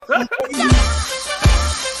I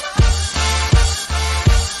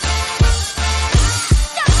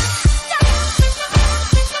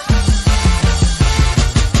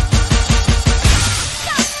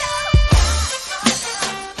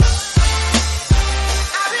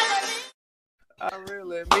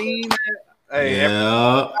really mean it. Hey,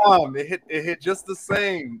 Yeah. every time it hit just the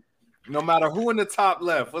same. No matter who in the top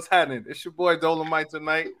left. What's happening? It's your boy Dolomite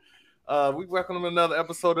tonight. We welcome to another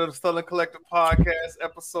episode of the Stellar Collective Podcast,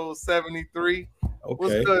 episode 73. Okay.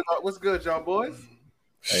 What's good? What's good, y'all boys?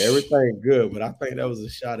 Hey, everything good, but I think that was a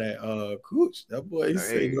shot at Cooch. That boy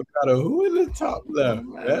said no matter who in the top left,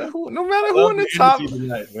 no matter who in the top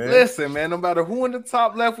tonight, man. Listen, man, no matter who in the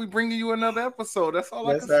top left, we bringing you another episode. That's all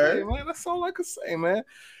I can say, man. That's all I can say, man.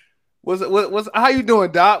 How you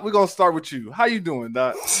doing, Doc? We're gonna start with you. How you doing,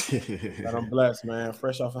 Doc? Man, I'm blessed, man.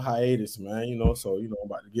 Fresh off a hiatus, man. So I'm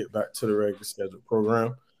about to get back to the regular scheduled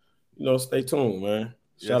program. Stay tuned, man.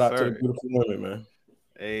 Shout out to the beautiful women, man.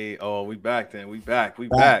 Hey, we back then. We back.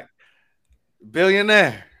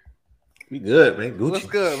 Billionaire. We good, man. Gucci. What's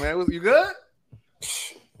good, man? You good?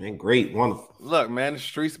 Man, great. Wonderful. Look, man, the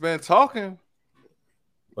streets been talking.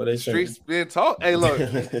 What they streets been talking. Hey, look,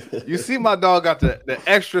 you see my dog got the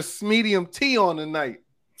extra medium T on tonight.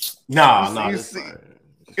 You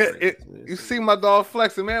see my dog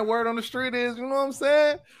flexing, man. Word on the street is, you know what I'm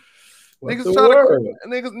saying?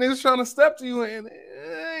 Niggas trying to step to you, and it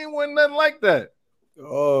ain't wasn't nothing like that.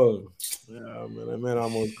 Oh, yeah, man. That man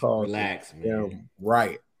almost called. Relax, man. Damn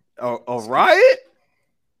right. A riot?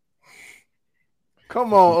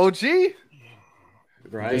 Come on, OG.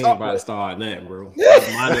 Bro, I ain't about to start nothing, bro.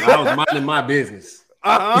 I was minding my business.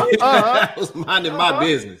 I was minding my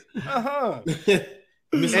business.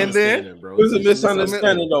 Misunderstanding, bro. It's a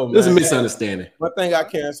misunderstanding, though, man. It's a misunderstanding. One thing I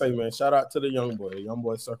can say, man, shout out to the young boy. The young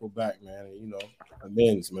boy circled back, man. And,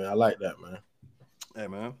 amends, man. I like that, man. Hey,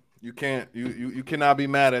 man. You cannot be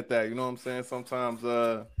mad at that. You know what I'm saying? Sometimes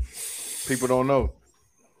people don't know.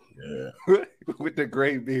 Yeah. With the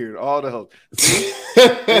gray beard, all the help.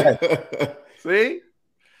 See?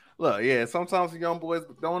 Look, yeah, sometimes the young boys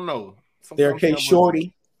don't know. They're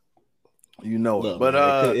Shorty. Look, but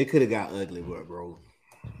man, it could have got ugly, bro.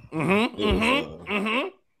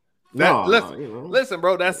 Listen,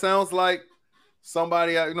 bro, that sounds like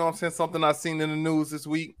somebody, you know what I'm saying, something I seen in the news this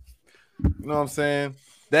week. You know what I'm saying?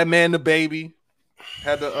 That man, the baby,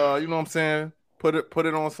 had to, you know what I'm saying, put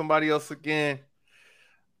it on somebody else again.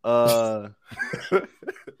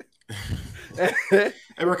 Hey,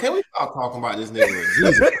 bro, can we start talking about this nigga?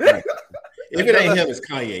 Jesus Christ. If it ain't him, it's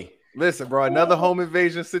Kanye. Listen, bro, another home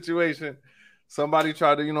invasion situation. Somebody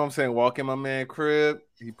tried to, you know what I'm saying, walk in my man crib.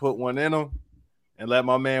 He put one in him and let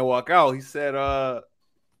my man walk out. He said, I'm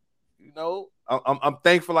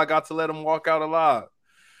thankful I got to let him walk out alive.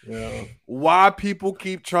 Yeah. Why people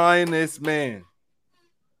keep trying this, man?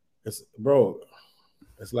 It's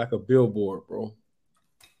like a billboard, bro.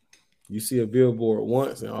 You see a billboard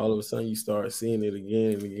once, and all of a sudden you start seeing it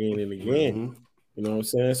again and again and again. Mm-hmm. You know what I'm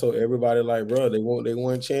saying? So everybody like, bro, they want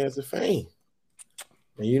one chance of fame.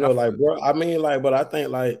 And but I think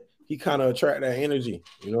like he kind of attract that energy.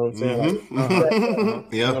 You know what I'm saying?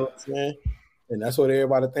 Mm-hmm. You know what I'm saying? And that's what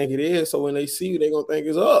everybody think it is. So when they see you, they're gonna think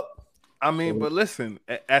it's up. I mean, but listen,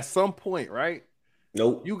 at some point, right?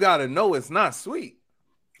 Nope. You gotta know it's not sweet.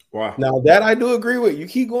 Why? Now that I do agree with. You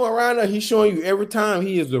keep going around there, he's showing you every time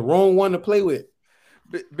he is the wrong one to play with.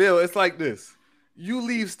 Bill, it's like this. You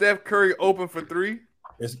leave Steph Curry open for three,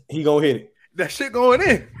 he gonna hit it. That shit going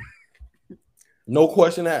in. No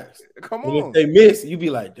question asked. Come and on. If they miss, you be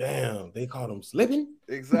like, damn, they caught him slipping.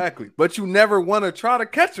 Exactly. But you never want to try to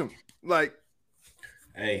catch him. Like,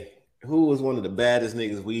 hey, who was one of the baddest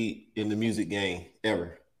niggas in the music game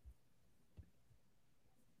ever?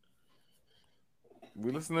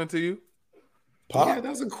 We listening to you? Pop? Yeah,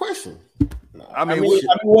 that's a question. I mean,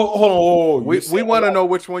 hold on. We want to know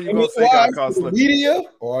which one you gonna say got caught slipping. Media,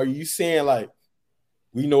 or are you saying like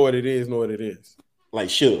we know what it is? Like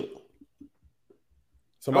Suge.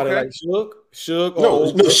 Somebody like Suge.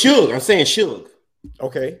 No, Suge. I'm saying Suge.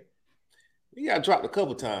 Okay. He got dropped a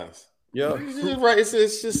couple times. Yeah, right.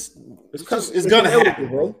 It's gonna happen,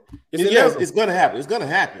 bro. It's gonna happen. It's gonna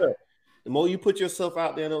happen. Yeah. The more you put yourself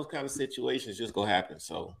out there in those kind of situations, it's just gonna happen.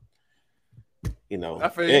 So,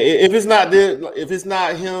 if it's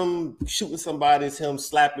not him shooting somebody, it's him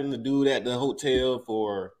slapping the dude at the hotel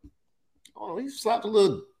for. Oh, he slapped a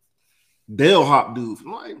little bellhop dude.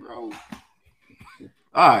 I'm like, bro.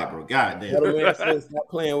 All right, bro. Goddamn. Stop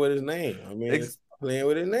playing with his name. I mean, playing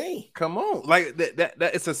with his name. Come on, like that.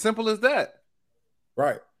 It's as simple as that.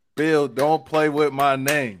 Right, Bill. Don't play with my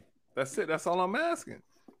name. That's it. That's all I'm asking.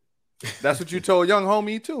 That's what you told young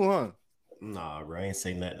homie too, huh? Nah, bro, I ain't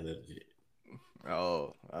say nothing legit.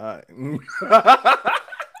 Oh, all right.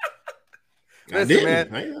 I Listen,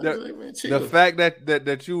 didn't. man, Man, chill. the fact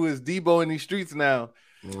that you is Debo in these streets now,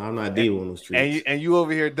 I'm not Debo on the streets. and you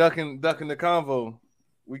over here ducking the convo.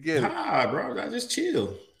 We get it. Bro, I just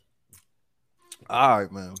chill. All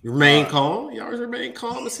right, man. Remain calm. You always remain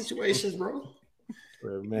calm in situations, bro.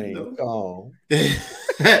 Remain calm.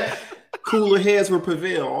 Cooler heads will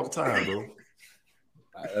prevail all the time, bro.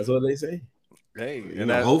 That's what they say. Hey, and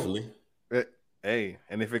that, hopefully. Hey,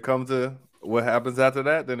 and if it comes to what happens after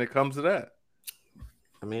that, then it comes to that.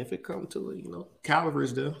 I mean, if it comes to it,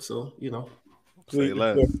 Calvary's there, so Say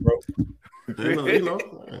less, bro.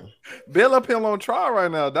 Bill up here on trial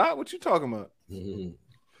right now, Doc. What you talking about? Mm-hmm.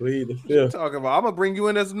 Plead the fifth. Talking about? I'm gonna bring you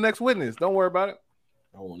in as the next witness. Don't worry about it.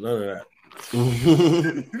 I don't want none of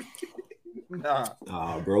that.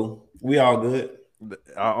 Nah, bro, we all good.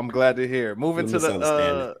 I'm glad to hear. Moving to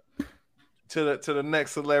the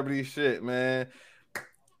next celebrity shit, man.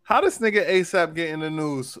 How does nigga ASAP get in the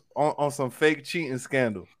news on some fake cheating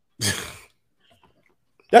scandal?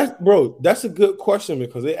 That's a good question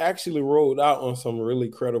because it actually rolled out on some really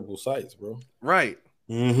credible sites, bro. Right.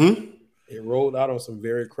 Mm-hmm. It rolled out on some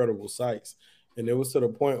very credible sites. And it was to the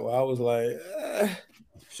point where I was like,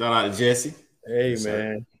 Shout out to Jesse. Hey,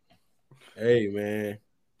 man.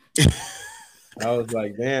 I was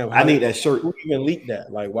like, damn. I need that shirt. Who even leaked that?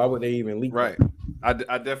 Like, why would they even leak that? I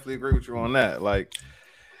definitely agree with you on that. Like,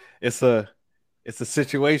 it's a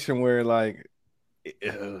situation where, like,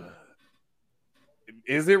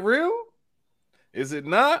 is it real? Is it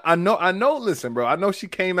not? I know. Listen, bro. I know she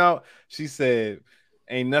came out. She said,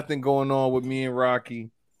 "Ain't nothing going on with me and Rocky.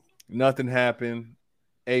 Nothing happened.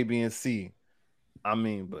 A, B, and C." I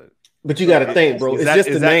mean, but you got to think, bro. It's just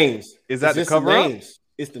the names. Is that the cover up?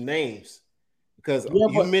 It's the names because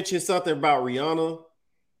you mentioned something about Rihanna.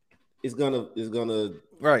 It's gonna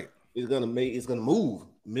move.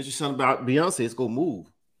 Mention something about Beyonce. It's gonna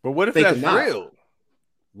move. But what if that's real?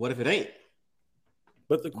 What if it ain't?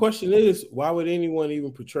 But the question is, why would anyone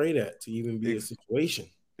even portray that to even be a situation?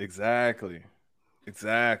 Exactly.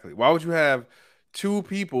 Why would you have two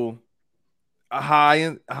people high,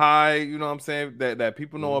 you know what I'm saying, that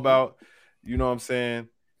people know about, you know what I'm saying?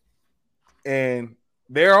 And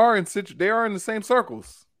they are in the same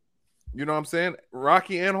circles. You know what I'm saying?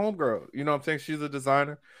 Rocky and Homegirl, you know what I'm saying? She's a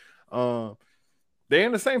designer. They're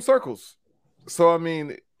in the same circles. So I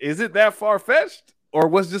mean, is it that far-fetched? Or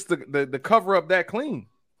was just the cover up that clean?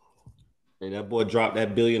 Hey, that boy dropped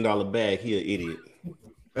that $1 billion bag. He an idiot.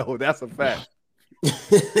 Oh, that's a fact.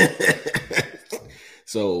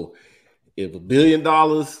 So, if $1 billion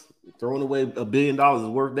throwing away $1 billion is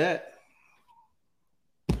worth that,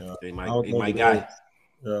 he might guy.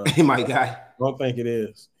 He might guy. I don't think it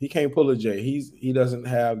is. He can't pull a J. He doesn't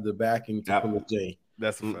have the backing to pull a J.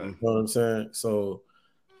 That's a fact. You know what I'm saying? So,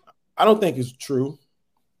 I don't think it's true.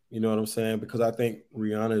 You know what I'm saying? Because I think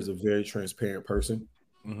Rihanna is a very transparent person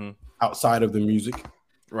outside of the music.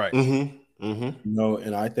 Right. You know,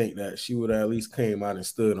 and I think that she would have at least came out and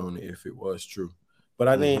stood on it if it was true. But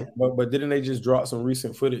I think, but didn't they just drop some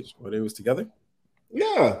recent footage where they was together?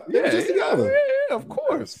 Yeah, they were just together. Yeah, of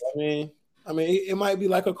course. I mean, it might be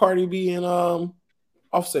like a Cardi B and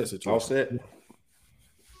Offset situation. Offset.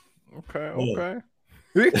 Okay.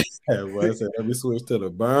 Yeah, boy, I said, let me switch to the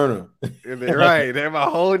burner. Right. Then my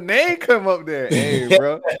whole name come up there. Hey,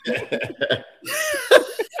 bro.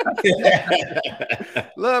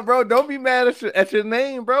 Look, bro, don't be mad at your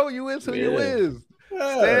name, bro. You is who you is.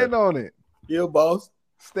 Stand on it. Yeah, boss.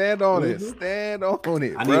 Stand on it. Stand on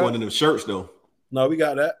it. I need one of them shirts, though. No, we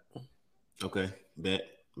got that. Okay. Bet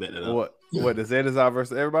that up. What? The Zay Desire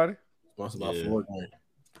versus everybody? What's about 4 games?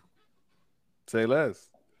 Say less.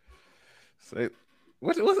 Say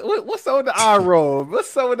what's on the eye roll?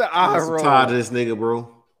 What's on the eye roll? I'm tired of this nigga,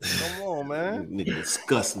 bro. Come on, man. Nigga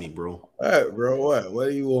disgust me, bro. All right, bro. What? What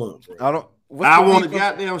do you want, bro? I want a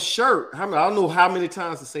goddamn shirt. I don't know how many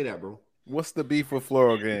times to say that, bro. What's the beef with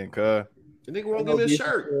Floral Gang, cuz? The nigga won't give me a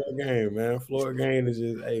shirt. Floral Gang, man. Floral Gang is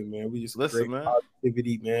just, hey, man. We just listen, man.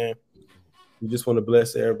 Positivity, man. We just want to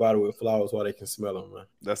bless everybody with flowers while they can smell them, man.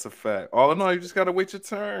 That's a fact. Oh no, you just gotta wait your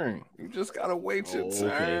turn. You just gotta wait your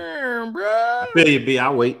turn, bro. I feel you, B.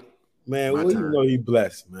 I'll wait. Man, well, you know he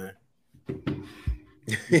blessed, man.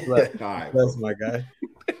 He's blessed. All right, blessed, my guy.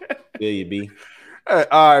 Feel you, B. All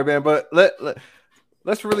right, man. But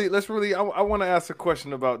let's really. I want to ask a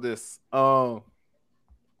question about this. How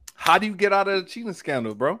do you get out of the cheating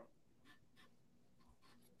scandal, bro?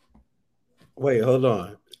 Wait, hold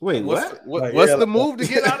on. Wait, what's the move to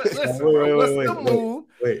get out of? Listen, what's the move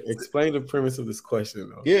Wait, explain the premise of this question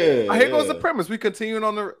though. Yeah. Here goes the premise. We continuing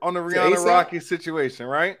on the Rihanna A$AP? Rocky situation,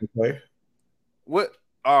 right? Okay. What?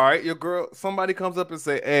 All right, your girl. Somebody comes up and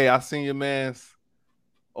say, "Hey, I seen your man's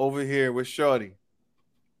over here with Shorty."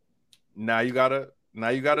 Now you gotta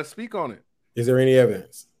speak on it. Is there any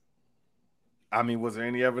evidence? I mean, was there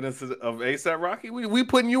any evidence of A$AP Rocky? We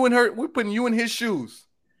putting you in her. We putting you in his shoes.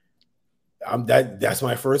 That's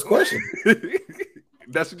my first question.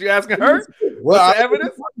 That's what you're asking her? What's the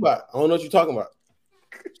evidence? I don't know what you're talking about.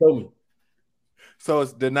 Show me. So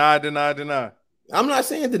it's deny. I'm not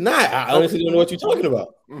saying deny. I honestly don't know what you're talking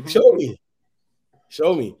about. Mhm.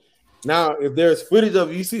 Show me. Now, if there's footage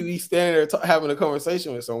of you see me standing there having a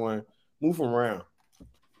conversation with someone, move them around.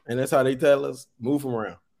 And that's how they tell us, move them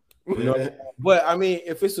around. You know? But I mean,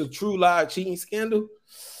 if it's a true live cheating scandal,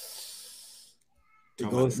 it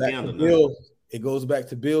goes back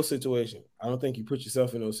to Bill's situation. I don't think you put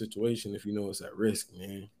yourself in those situations if you know it's at risk,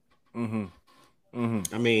 man.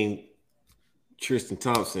 I mean, Tristan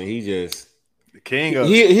Thompson, he just the king of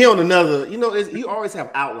he on another. You know, you always have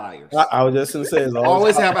outliers. I was just gonna say,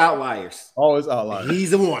 always have outliers. Always outliers.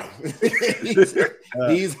 He's the one.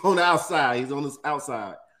 he's on the outside. He's on the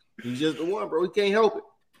outside. He's just the one, bro. He can't help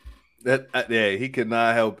it. He could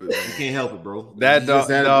not help it. He can't help it, bro. He just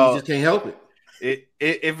can't help it.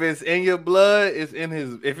 If it's in your blood, it's in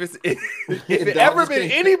his. If it ever been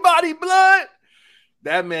anybody blood,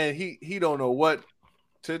 that man he don't know what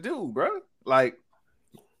to do, bro. Like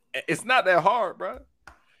it's not that hard, bro.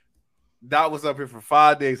 Dot was up here for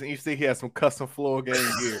 5 days, and you see he had some custom floor game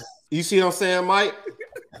gear. You see what I'm saying, Mike?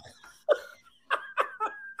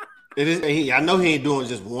 It is. I know he ain't doing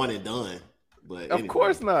just one and done, but of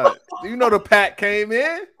course not. You know the pack came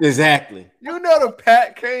in. Exactly. You know the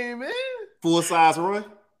pack came in. Full size run.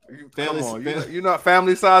 Come on, you know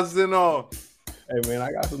family sizes and all. Hey man,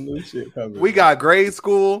 I got some new shit coming. We got grade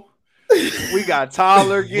school. We got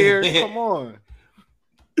toddler gear. Come on,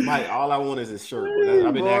 Mike. All I want is a shirt. Bro.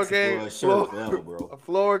 I've been asking for a shirt forever, bro. A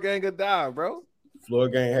floor gang of die, bro. Floor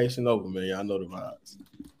gang Haitian over, man. Y'all know the vibes.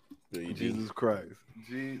 Jesus Christ.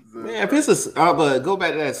 Jesus. Man, if it's but go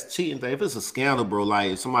back to that cheating thing. If it's a scandal, bro,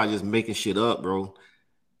 like if somebody just making shit up, bro,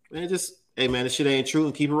 man, hey man, this shit ain't true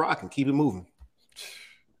and keep it rocking, keep it moving.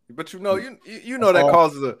 But you know that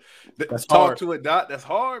causes That's talk hard. to it, Dot. That's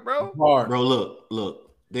hard, bro. Hard. Bro,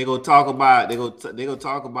 look. They gonna talk about it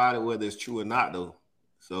whether it's true or not, though.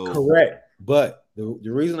 So correct. But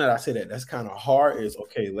the reason that I say that's kind of hard is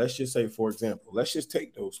okay. Let's just say, for example, let's just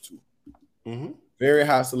take those two. Mm-hmm. Very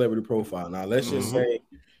high celebrity profile. Now let's just say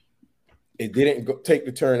it didn't take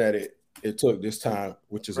the turn that it took this time,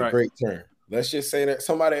 which is a great turn. Let's just say that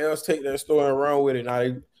somebody else take their story and run with it.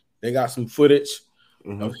 Now they got some footage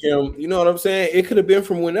of him. You know what I'm saying? It could have been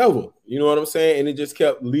from whenever. You know what I'm saying? And it just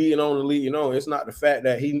kept leading on. It's not the fact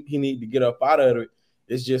that he need to get up out of it.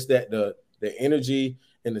 It's just that the energy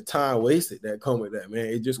and the time wasted that come with that, man.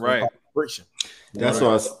 It just friction. That's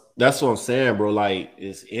what I'm saying, bro. Like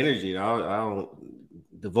it's energy. I don't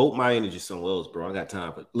devote my energy somewhere else, bro. I got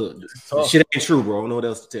time. But look, this shit ain't true, bro. I don't know what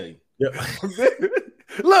else to tell you. Yep.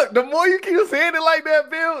 Look, the more you keep saying it like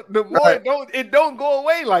that, Bill, the more it don't go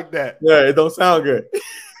away like that. Yeah, it don't sound good.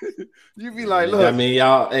 You be like, look, I mean,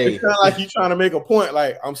 y'all, hey, it's kind of like you trying to make a point.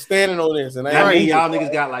 Like I'm standing on this, and I mean, y'all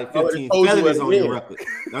niggas got like 15 felonies on your record.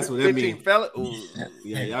 That's what that means.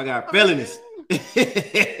 Yeah, y'all got felonies.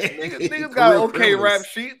 niggas got okay rap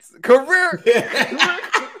sheets. Career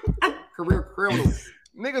criminals.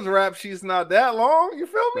 Niggas rap sheets not that long. You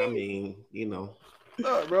feel me? I mean, you know,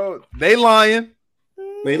 look, bro, they lying.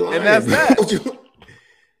 And that's that,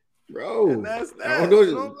 bro. And that's that. I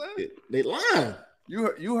don't know. They lying.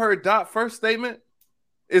 You heard Dot first statement?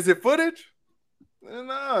 Is it footage?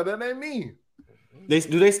 No, that ain't me.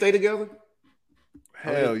 Do they stay together?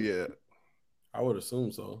 Hell yeah. I would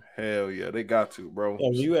assume so. Hell yeah, they got to, bro. Yeah,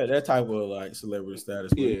 when you at that type of like celebrity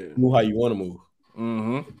status, you move how you want to move.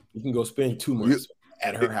 Mm-hmm. You can go spend 2 months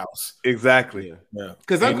at her house. Exactly. Yeah.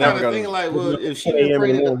 Because I'm kind of thinking like, well, if she's been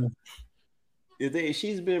pregnant, if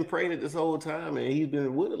she's been pregnant this whole time and he's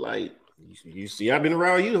been with her, like you see, I've been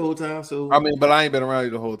around you the whole time. So I mean, but I ain't been around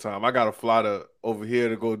you the whole time. I got to fly over here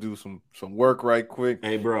to go do some work right quick.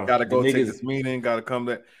 Hey, bro, gotta go take this meeting. Gotta come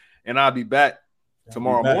back, and I'll be back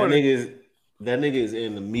tomorrow morning. That nigga is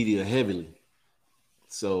in the media heavily,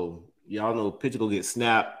 so y'all know picture go get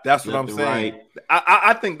snapped. That's what I'm saying. Right.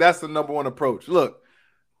 I think that's the number one approach. Look,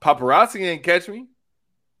 paparazzi ain't catch me.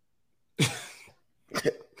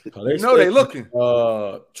 You know they looking.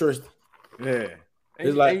 Tristan. Yeah.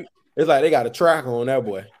 It's like they got a track on that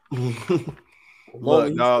boy.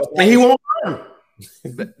 Look, dog. And he won't burn.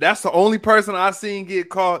 That's the only person I seen get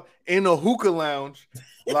caught in a hookah lounge,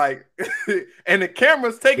 like, and the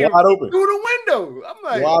camera's taking Wide open. through the window. I'm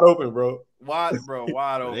like, Wide open, bro.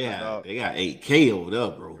 wide open. They got 8K over there,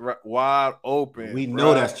 bro. Wide open. We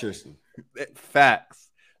know that's Tristan. Facts.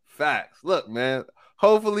 Look, man.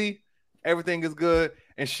 Hopefully everything is good,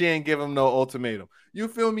 and she ain't give him no ultimatum. You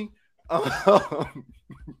feel me?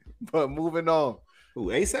 But moving on. Who,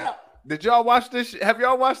 ASAP? Did y'all watch this? Have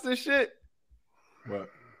y'all watched this shit? What?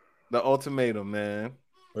 The ultimatum, man.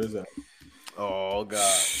 What is that? Oh God.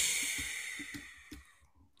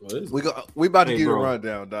 What is it? We about to Hey, give you a bro.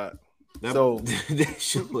 rundown, Doc. That, So that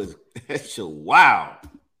shit wow.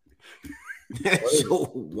 That shit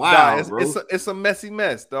wow, Nah, bro. it's a messy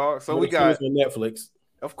mess, dog. So we It's got, on Netflix.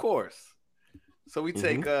 of course. So we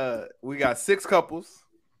take we got 6 couples.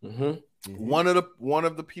 Mm-hmm. One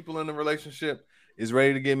of the people in the relationship is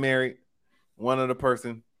ready to get married. One of the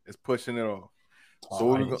person is pushing it off. So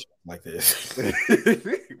what we like this.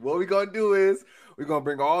 what we're gonna do is we're gonna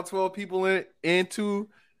bring all 12 people into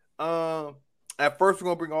at first we're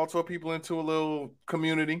gonna bring all 12 people into a little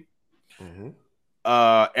community.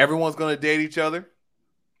 Everyone's gonna date each other.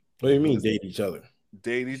 What do you mean date each other?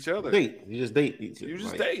 Date. You just date each other. You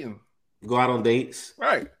just like, dating. go out on dates.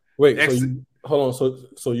 Right. Wait, hold on.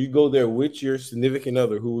 So you go there with your significant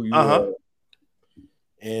other who you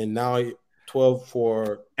and now 12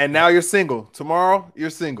 for, and now you're single. Tomorrow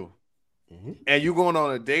you're single. And you're going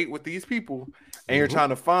on a date with these people, and you're trying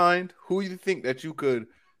to find who you think that you could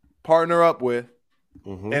partner up with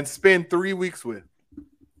and spend 3 weeks with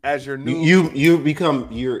as your new. You're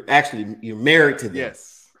married to them.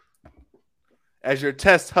 Yes. As your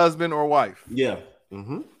test husband or wife. Yeah.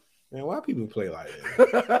 Man, why people play like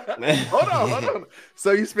that? Hold on.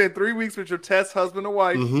 So you spend 3 weeks with your test husband or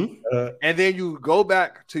wife, and then you go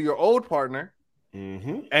back to your old partner,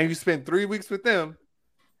 and you spend 3 weeks with them,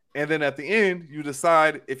 and then at the end you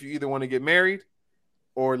decide if you either want to get married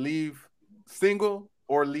or leave single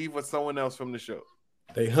or leave with someone else from the show.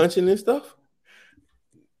 They hunching and stuff?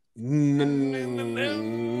 Nah.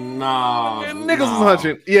 Niggas was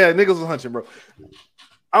hunching. Yeah, niggas was hunching, bro.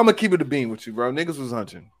 I'm gonna keep it a bean with you, bro. Niggas was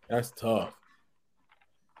hunching. That's tough.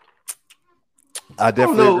 I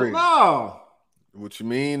definitely agree. No. What you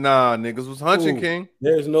mean? Nah, niggas was hunching, King.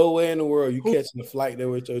 There's no way in the world you catching a flight there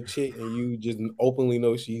with your chick and you just openly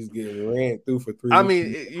know she's getting ran through for 3 weeks. I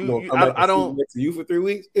mean, I don't. Next to you for 3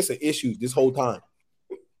 weeks. It's an issue this whole time.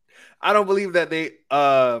 I don't believe that they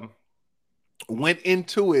went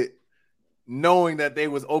into it knowing that they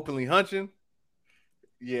was openly hunching.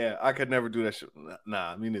 Yeah, I could never do that shit.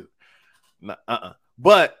 Nah, me neither. Nah,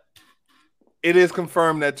 But it is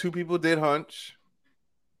confirmed that 2 people did hunch.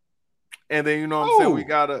 And then, you know what I'm saying, we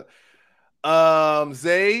got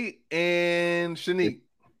Zay and Shanique.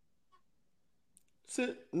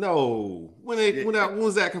 No. When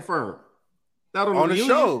was that confirmed? Not on the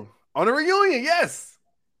show. On the reunion, yes.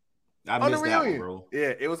 I on missed the that reunion, one, bro.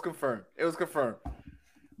 Yeah, it was confirmed.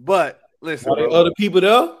 But listen, are there other people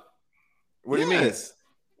there? What do you mean?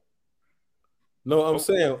 No, I'm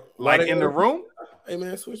saying like in the room. Hey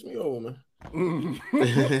man, switch me over, man.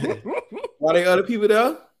 Are there other people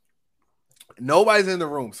there? Nobody's in the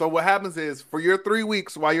room. So what happens is for your 3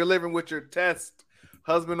 weeks while you're living with your test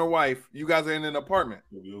husband or wife, you guys are in an apartment.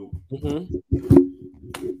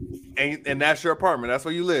 And that's your apartment. That's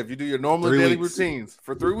where you live. You do your normal daily routines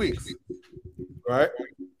for 3 weeks. Right.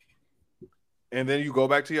 And then you go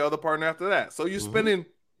back to your other partner after that. So you're spending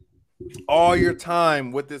all your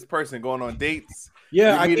time with this person, going on dates.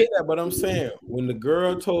 Yeah, I get that, but I'm saying when the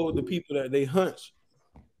girl told the people that they hunch,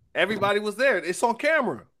 everybody was there. It's on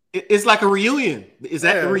camera. It's like a reunion. Is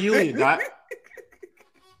that the reunion, Doc?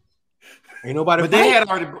 Ain't nobody. But they had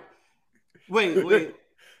already. Wait.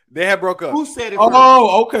 They had broke up. Who said it first?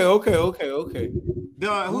 Oh, okay.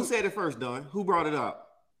 Don, who said it first, Don? Who brought it up?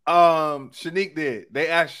 Shanique did. They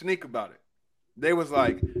asked Shanique about it. They was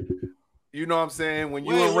like, you know what I'm saying? When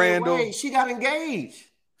you and Randall. She got engaged.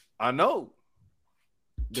 I know.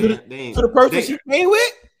 To the person she came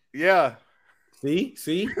with? Yeah. See,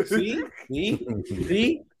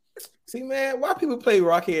 man, why people play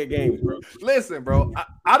Rockhead games, bro? Listen, bro,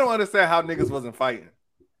 I don't understand how niggas wasn't fighting.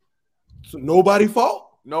 So nobody fought?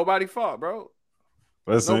 Nobody fought, bro.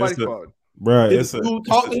 Listen, nobody fought. Bro, did the dude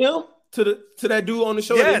talk to him? To that dude on the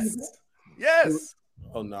show? Yes.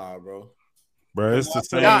 Oh, nah, bro. Bro, it's the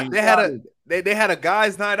same. Nah, they had a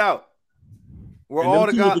guys' night out. Where all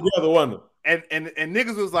the guys together, wasn't it? And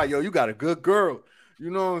niggas was like, yo, you got a good girl.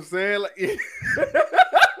 You know what I'm saying? Like,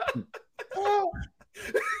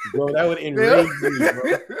 Bro, that would enrage me,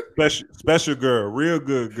 bro. Special girl, real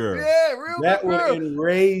good girl. Yeah, real That good would girl.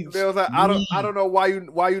 enrage They was like, I don't know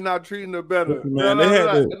why you not treating her better. Man,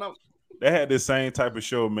 they had this same type of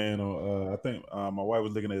show, man. On I think my wife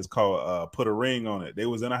was looking at. It's called "Put a Ring on It." They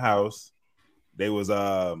was in a house. They was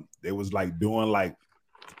like doing like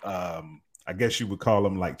I guess you would call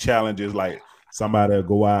them like challenges, like somebody will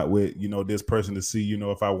go out with this person to see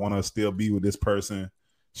if I want to still be with this person,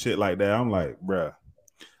 shit like that. I'm like, bruh,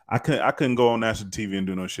 I couldn't go on national TV and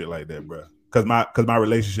do no shit like that, bruh, because my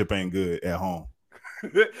relationship ain't good at home.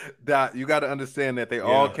 Dot, you got to understand that they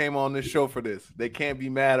all came on this show for this. They can't be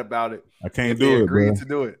mad about it. I can't do it, agreed bro. to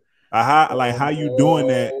do it. How you doing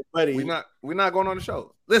that, buddy? We're not going on the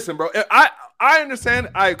show. Listen, bro. I understand.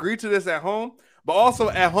 I agree to this at home, but also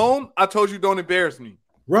at home, I told you don't embarrass me.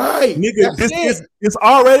 Right, nigga. It's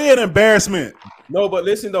already an embarrassment. No, but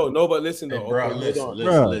listen though. Hey, bro, listen. On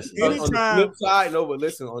the flip side, on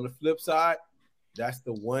the flip side, that's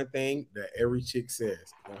the one thing that every chick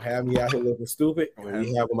says. Don't have me out here looking stupid, and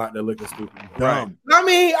we have them out there looking stupid. Right. I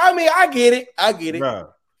mean, I get it. Bruh.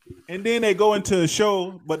 And then they go into a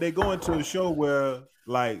show, where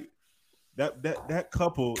like that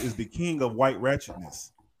couple is the king of white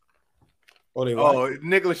ratchetness.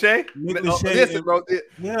 Nick Lachey? Listen, bro.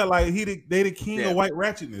 Yeah, like they the king of white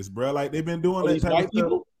ratchetness, bro. Like they've been doing that type of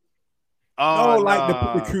stuff.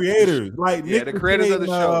 The creators, like Nick the creators Lachey, of the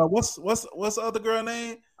show. What's the other girl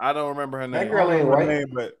name? I don't remember her name. That girl ain't white. Name,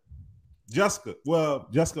 but Jessica. Well,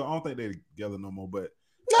 Jessica, I don't think they're together no more. But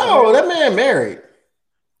no, that man married.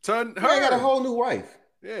 Her got a whole new wife.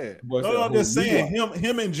 Yeah. No, I'm just saying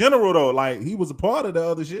him in general though. Like he was a part of the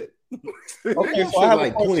other shit. Okay, so I have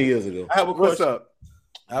like 20 years ago. I have a question. What's up?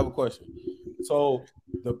 I have a question. So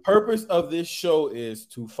the purpose of this show is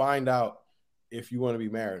to find out if you want to be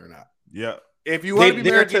married or not. Yeah. If you want to be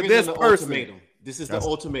married to this person. Ultimatum. This is the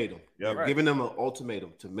ultimatum. Yeah, right. Giving them an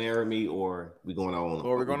ultimatum to marry me, or we're going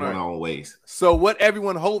our own ways. So what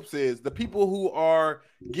everyone hopes is the people who are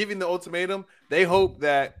giving the ultimatum, they hope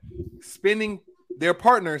that spending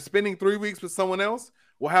 3 weeks with someone else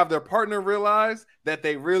will have their partner realize that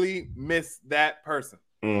they really miss that person.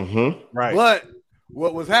 Mm-hmm. Right. But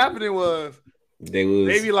what was happening was they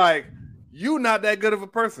be like, you not that good of a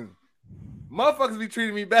person. Motherfuckers be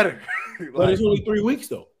treating me better. But it's only 3 weeks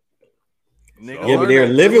though. Nigga, yeah, but they're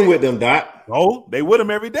living with them, Dot. Oh, they with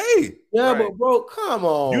them every day. Yeah, right. But bro, come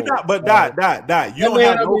on. You not, but Dot. You don't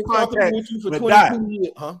have no contact with you for 22 years,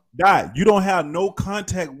 huh? Dot, you don't have no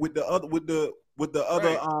contact with the other other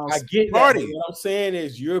I get party. That. What I'm saying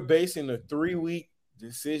is you're basing a 3 week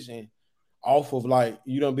decision off of like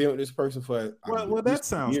you don't been with this person for well that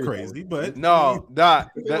sounds crazy, but no,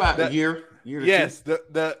 Dot. About a year. Yes,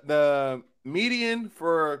 the median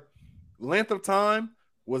for length of time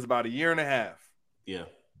was about 1.5 years. Yeah.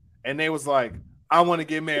 And they was like, I want to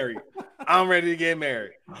get married. I'm ready to get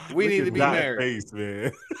married. We need to be married. Face,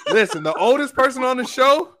 man. Listen, the oldest person on the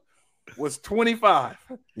show was 25.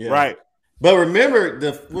 Yeah. Right. But remember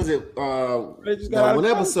one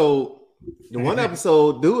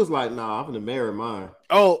episode, dude was like, nah, I'm gonna marry mine.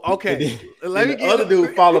 Oh, okay. The other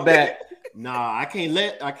dude followed back. Nah, I can't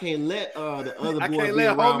let the other boy be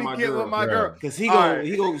around my girl. Because he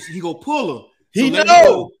go pull her. He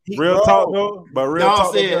know. Real talk though, but real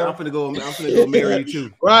talk. Said, I'm finna go marry you too.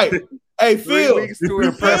 Right. Hey, Phil. It's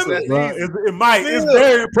impressive. It's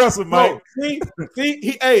very impressive, Mike. See,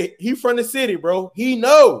 he from the city, bro. He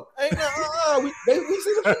know. We send him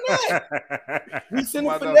finesse. We send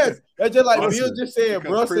him finesse. That's just like Bill just said,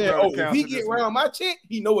 bro. Said, if he get around my chick,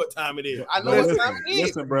 he know what time it is. I know what time it is.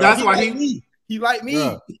 Listen, bro. That's why he like me.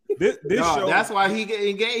 Bruh. This show. That's why he get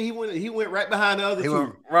engaged. He went right behind the other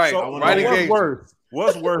two. Right. So, right engaged.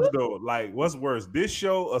 What's worse though? Like, what's worse? This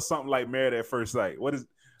show or something like Married at First Sight? What is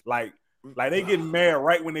like they getting married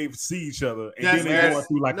right when they see each other, and then they going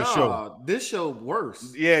through like a show. This show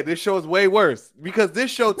worse. Yeah, this show is way worse because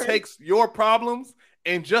this show takes your problems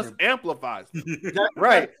and just amplifies them.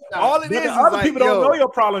 Right. All it is other like, people don't know your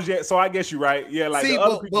problems yet, so I guess you're right. Yeah, like see, the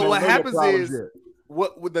other people but what happens is yet.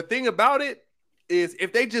 what the thing about it is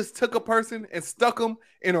if they just took a person and stuck them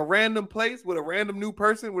in a random place with a random new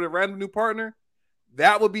person with a random new partner,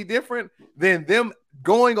 that would be different than them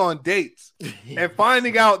going on dates and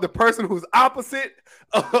finding out the person who's opposite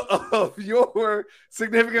of your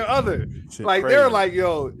significant other. Shit like crazy. they're like,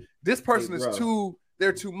 yo, this person is too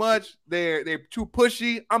much. They're too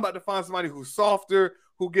pushy. I'm about to find somebody who's softer,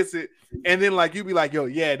 who gets it. And then like you be like, yo,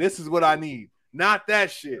 yeah, this is what I need. Not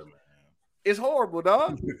that shit. It's horrible,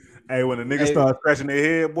 dog. Hey, when the niggas start scratching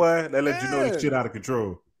their head, boy, they let you know this shit out of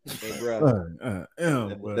control. Hey, bro.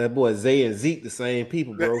 But- That boy Zay and Zeke, the same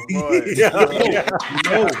people, bro. Boy, yeah, No, yeah,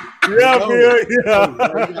 no. Bill, You yeah.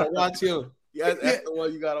 gotta watch him. Yeah, that's the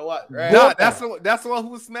one you gotta watch. Right? nah, that's the one who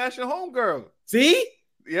was smashing homegirl. See?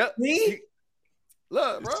 Yep. See?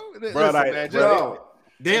 Look, bro. Bro, Listen, like, man. Bro,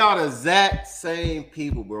 they are the exact same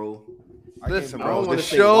people, bro. Listen, I don't bro. The wanna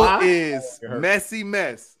say show why. is messy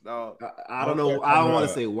mess. Dog. I don't know. I don't want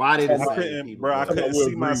to say why they the I same couldn't, people. bro. I bro. couldn't We'll see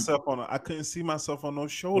agree. myself on. I couldn't see myself on no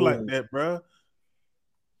show like that, bro.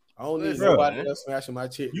 I don't need Listen, nobody man. else smashing my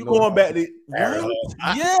chick. You No, going back to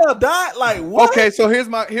what? Yeah, Doc. Like what? Okay, so here's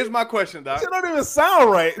my question, Doc. That don't even sound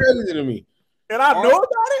right, crazy to me. and I know about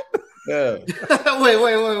it. Yeah.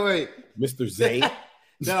 wait. Mr. Zay.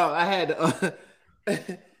 No, I had to.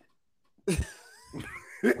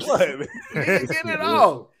 What? Man? Get it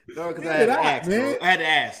off. No, because Get I had it to out, ask. man. Bro. I had to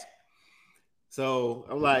ask. So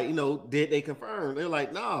I'm like, did they confirm? They're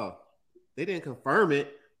like, no, they didn't confirm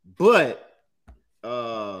it, but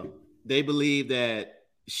they believe that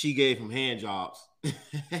she gave him hand jobs.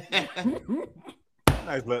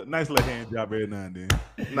 Nice little hand job every now and then.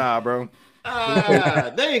 Nah, bro.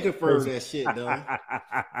 They ain't confirmed that shit, though.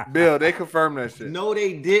 Bill, they confirmed that shit. No,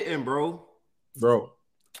 they didn't, bro. Bro,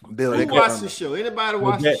 Bill, they Who watched confirmed the it. show? Anybody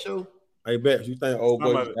watch the show? I bet you think old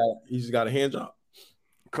boy Somebody- he just got a hand job.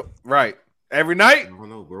 Right. Every I night? don't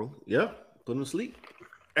know, bro. Yeah, put him to sleep.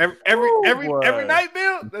 Every boy. night,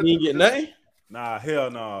 Bill? She ain't get nothing. Nah, hell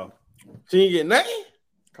no. She ain't get nothing.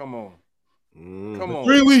 Come on. Mm. Come on.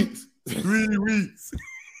 3 weeks. 3 weeks.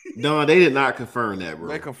 No, they did not confirm that, bro.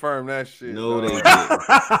 They confirmed that shit. No, dog. they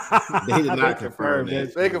didn't. They did not confirm confirmed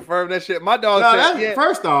that. They confirmed that shit. My dog No, said, that's, yeah,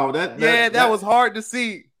 first off, that was hard to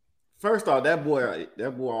see. first off that boy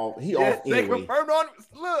off. He Yeah, off they anyway. confirmed on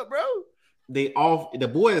look, bro. They off. The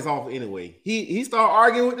boy is off anyway. He started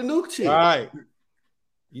arguing with the new chick. All right.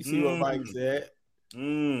 You see what Mm. Mike said?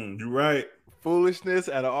 You right. Foolishness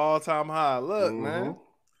at an all-time high. Look, Mhm. man.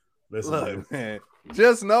 Listen, baby. Look, man.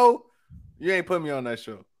 Just know you ain't putting me on that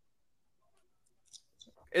show.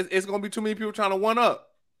 It's gonna be too many people trying to one up.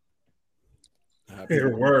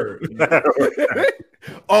 Word.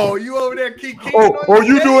 Oh, you over there keep you doing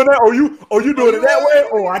that? You doing it that way?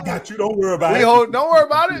 Oh, I got you. Don't worry about it. Don't worry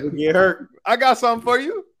about it. People get hurt. I got something for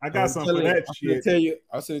you. I got something for that I'm gonna shit. tell you.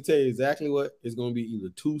 I was gonna tell you exactly what it's gonna be. Either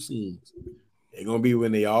 2 scenes. It's gonna be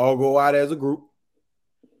when they all go out as a group,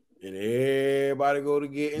 and everybody go to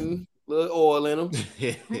getting a little oil in them.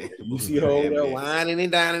 You see her over there whining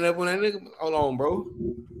and dining up on that nigga. Hold on, bro.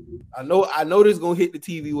 I know this gonna hit the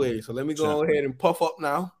TV wave, so let me go ahead and puff up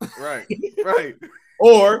now. Right, right.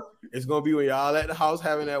 Or it's gonna be when y'all at the house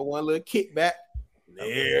having that one little kickback.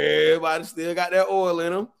 Everybody still got that oil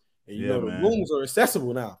in them, and you Yeah, know the man. rooms are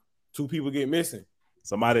accessible now. 2 people get missing.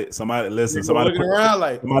 Somebody listen. Nigga Somebody looking put, around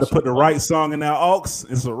like somebody put the right song in that aux.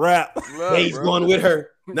 It's a rap. Look, he's bro. going with her.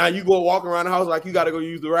 Now you go walk around the house like you got to go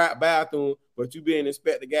use the right bathroom, but you being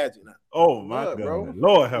Inspector Gadget now. Oh my Look, god, bro.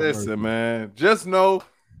 Lord have mercy. Listen, man. Just know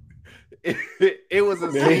it was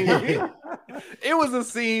a scene. It was a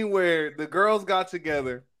scene where the girls got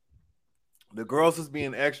together. The girls was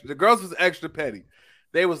being extra. The girls was extra petty.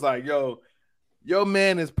 They was like, "Yo, your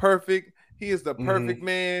man is perfect. He is the perfect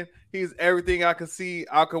man. He's everything I could see,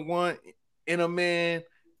 I could want in a man."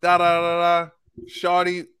 Da da da da.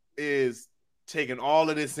 Shawty is taking all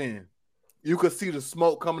of this in. You could see the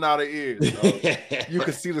smoke coming out of her ears. Dog. You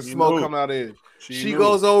could see the She smoke knew. coming out of her ears. She knew.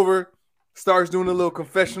 goes over, starts doing a little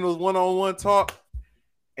confessionals, one-on-one talk,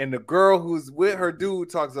 and the girl who's with her dude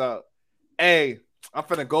talks out, "Hey, I'm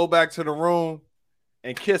finna go back to the room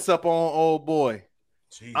and kiss up on old boy.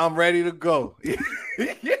 Jeez, I'm ready to go."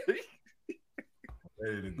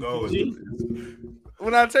 ready to go.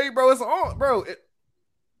 When I tell you, bro, it's on, bro.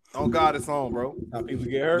 On God, it's on, bro. How people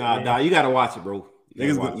get hurt. Nah, you gotta watch it, bro. You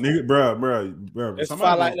gotta watch it. Bro. It's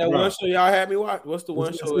like that one show y'all had me watch. What's the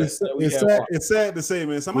one show that we had watched? It's sad to say,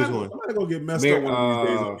 man. Somebody gonna get messed up one of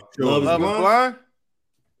these days. On these Love shows. is Love is Blind? blind.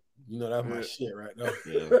 You know that's my shit right now.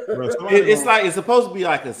 Yeah. Bro, somebody It's gonna- like it's supposed to be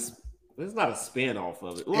like it's not a spin-off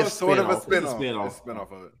of it. Well, It's sort of a It's spinoff. spin-off. It's a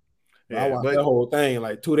spinoff of it. I watched but- that whole thing in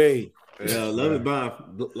like 2 days. Yeah, Love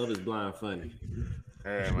is Blind funny.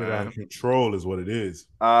 Hey, Shit out man. of control is what it is.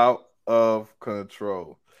 Out of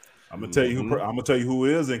control. I'm gonna tell you who. I'm gonna tell you who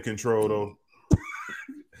is in control though.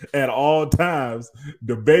 At all times,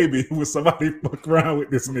 the baby was somebody fuck around with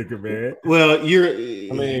this nigga, man. Well, you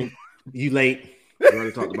late. We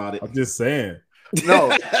already talked about it. I'm just saying. No,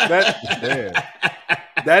 that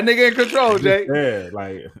Yeah, nigga in control, Jay. yeah,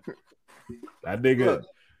 like that nigga. Look.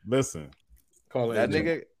 Listen, Call it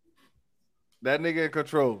That nigga in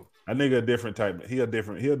control. A nigga a different type. He a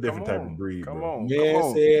different type of breed. Come bro. on.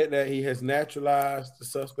 Man said that he has naturalized the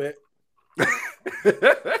suspect. That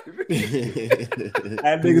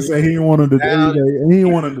nigga say he didn't want him to. He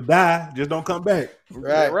didn't want him to die. Just don't come back.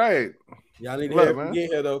 Right. Y'all need to Look, have him man. again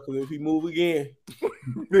here though, because if he move again,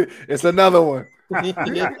 It's another one.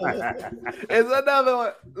 It's another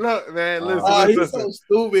one. Look, man. Listen. he's listen. so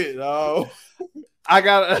stupid. Oh, I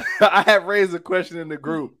have raised a question in the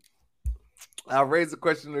group. I raised a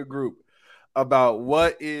question in the group about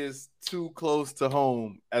what is too close to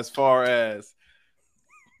home as far as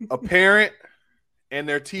a parent and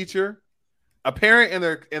their teacher, a parent and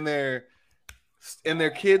their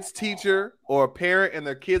kid's teacher, or a parent and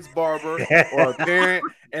their kid's barber, or a parent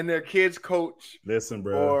and their kid's coach. Listen,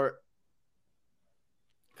 bro. Or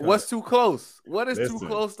what's too close? What is Listen. too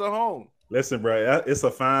close to home? Listen, bro. It's a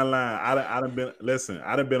fine line. I done been. Listen,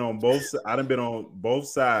 I done been on both. I done been on both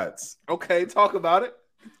sides. Okay, talk about it.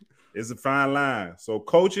 It's a fine line. So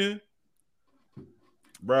coaching,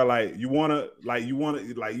 bro. You wanna. Man,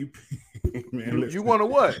 listen. You want to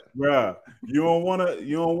what? Bruh, you don't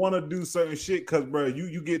wanna do certain shit because, bro,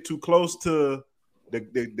 you get too close to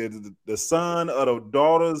the son or the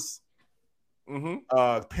daughter's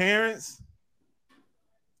parents.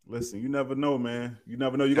 Listen, you never know, man. You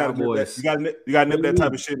never know. You gotta nip that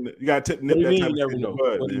type of shit. You gotta nip that type of shit in the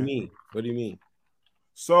bud, What do you man. mean? What do you mean?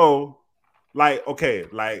 So, okay,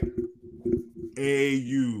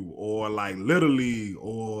 AAU or Little League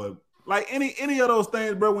or any of those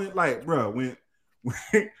things, bro. When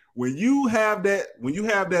you have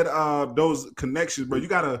that those connections, bro, you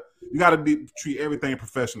gotta treat everything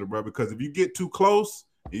professional, bro. Because if you get too close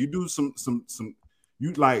and you do some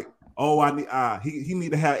you I need he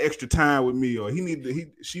need to have extra time with me, or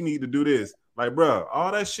she need to do this, bro.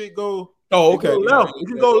 All that shit go. Oh, okay. It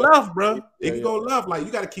can go left, bro. It can go left.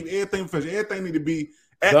 You got to keep everything professional. Everything need to be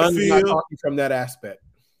at Dunn the is not field. talking from that aspect.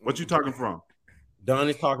 What you talking from? Dunn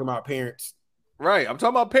is talking about parents. Right. I'm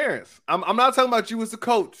talking about parents. I'm not talking about you as the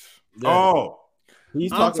coach. Yeah. Oh,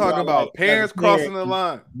 He's I'm talking about parents crossing the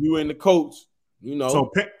line. You and the coach, you know.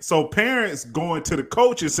 So parents going to the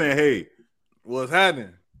coach and saying, "Hey, What's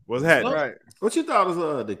happening?" Right. What you thought was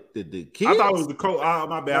the kids? I thought it was the coach.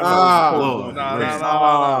 My bad.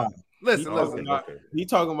 Nah. Listen. Okay. He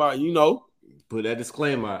talking about, you know. Put that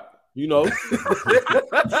disclaimer out. You know.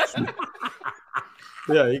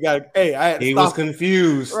 Yeah, you got. Hey, I had to He stop was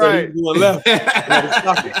confused. Right. He was left. I had to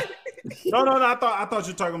stop it. No. I thought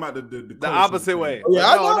you were talking about the opposite way. Yeah,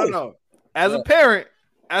 I know. No. As a parent,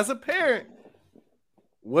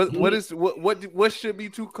 what should be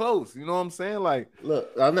too close? You know what I'm saying? Look,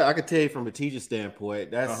 I can tell you from a teacher standpoint,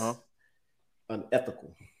 that's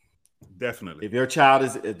unethical. Definitely. If your child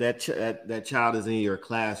is that child is in your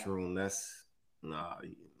classroom, that's nah.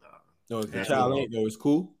 No, if the child ain't though, it's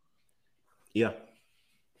cool. Yeah.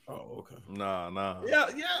 Oh, okay. Nah. Yeah.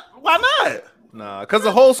 Why not? Nah, because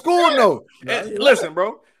the whole school know. Listen,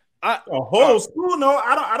 bro. School no.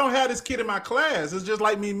 I don't have this kid in my class. It's just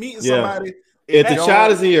like me meeting somebody. If the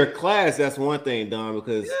child is in your class, that's one thing, Don,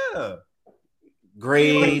 because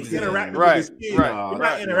grades interacting right, with this kid. right. You're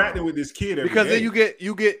not interacting with this kid every Because day. then you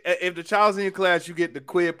get if the child's in your class, you get the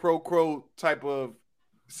quid pro quo type of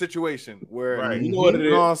situation where Right. You know what it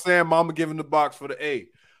you know what I'm is. saying? Mama giving the box for the A.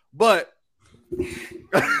 But I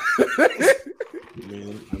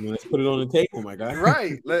mean, let's put it on the table, my guy.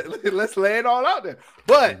 right, let's lay it all out there.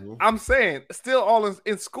 But I'm saying, still all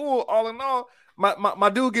in school, all in all, my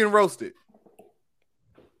dude getting roasted.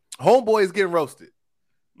 Homeboy is getting roasted.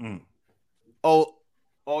 Mm. Oh,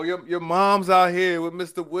 your mom's out here with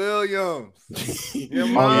Mr. Williams. Your Oh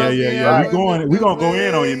mom's yeah. We gonna go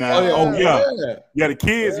in on you now. Oh, yeah. Yeah, the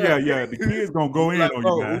kids. Yeah. The kids gonna go in Like, on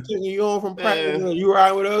bro, you now. we taking you home from practice. You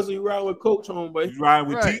ride with us or you ride with Coach homeboy? You ride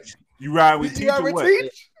with Right. Teach. You ride with You Teach got or me what?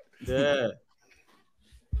 teach? Yeah.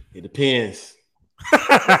 it depends. What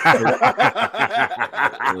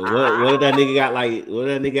if that nigga got what if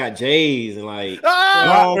that nigga got J's and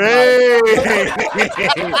Ah!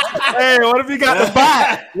 Hey, what if he got the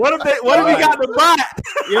bot? What if he got the bot?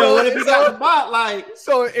 what if he got the bot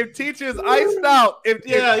So if teacher's iced out, if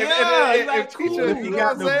teacher, cool. he You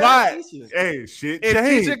got know the what I'm bot, saying? Hey, shit. if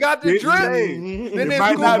changed. teacher got the Shit drip, changed. then It it's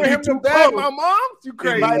might cool not for be him too to bag close. my mom. You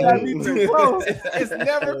crazy? It might not be too close. It's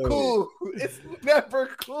never cool. It's never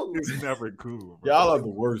cool. It's never cool, bro. Y'all are the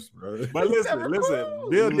worst, bro. But listen, never cool.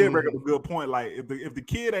 Bill did bring up a good point. Like, if the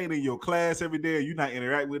kid ain't in your class every day, and you're not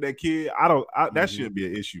interacting with that kid, that shouldn't be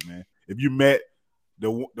an issue, man. If you met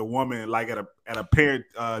the woman at a parent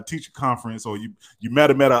teacher conference, or you met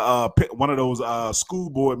him at one of those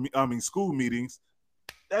school meetings,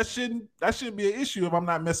 that shouldn't be an issue if I'm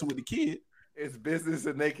not messing with the kid. It's business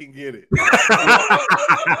and they can get it.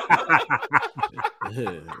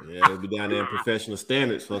 Yeah, they'll be down there in professional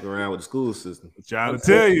standards, fucking around with the school system. Trying to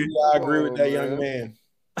tell you. I agree with that young man.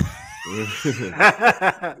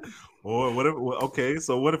 Or what if? Okay,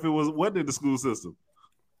 so what if it was? What did the school system?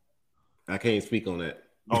 I can't speak on that.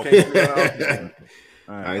 Okay.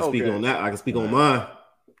 I can speak on that. I can speak on mine.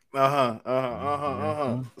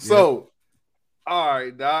 So, all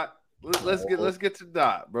right, Doc. Let's get to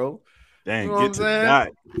Doc, bro. Dang, You know what get I'm to saying?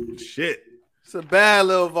 that. Shit. It's a bad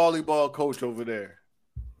little volleyball coach over there.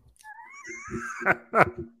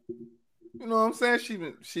 You know what I'm saying?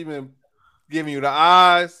 She been giving you the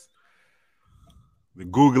eyes, The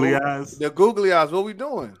googly eyes. the googly eyes. What we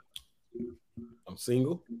doing? I'm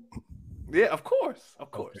single. Yeah, of course.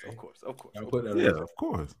 Okay. I put that Yeah, on. of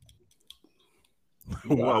course.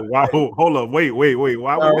 Why? Hold up. Wait. Why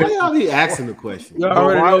Why would y'all be asking the question? You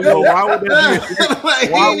already why, know. why would that be?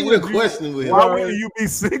 Like, Why ain't even a would question with him. Why would you be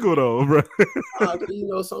single though, bro? You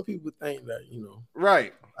know, some people think that, you know.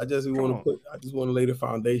 Right. I just want to lay the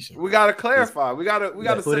foundation. We gotta clarify. We gotta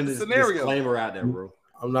Put set in the this scenario. disclaimer out there, bro.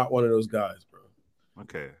 I'm not one of those guys, bro.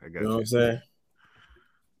 Okay, I got You know you. what I'm saying?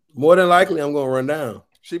 More than likely, I'm gonna run down.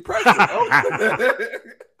 She pressured.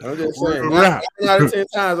 I'm just saying. Right. 9 out of 10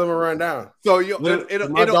 times, I'm gonna run down. So Is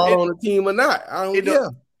my daughter on the team or not? I don't care.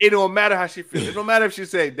 it don't matter how she feels. It don't matter if she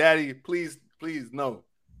say, "Daddy, please, no."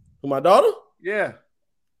 For my daughter, Yeah.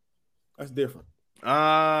 that's different.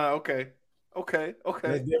 Okay.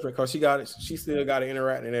 That's different because she still got to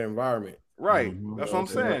interact in that environment. Right. Mhm. That's what I'm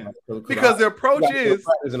saying. Because Because the approach is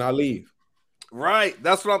and I leave. right.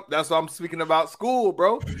 That's what I'm speaking about school,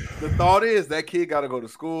 bro. The thought is that kid got to go to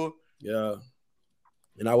school. Yeah,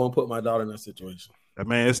 and I won't put my daughter in that situation.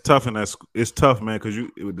 Man, it's tough it's tough, man, because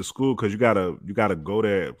you with the school, because you gotta go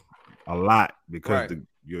there a lot because Right.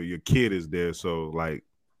 your kid is there. So like,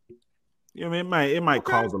 you know, it might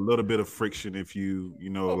Okay. cause a little bit of friction if you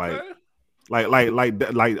know Okay.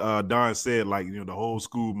 like Don said, like, you know, the whole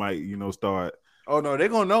school might, you know, start. Oh no, they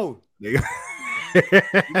gonna know. They, You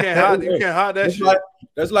can't hide that shit.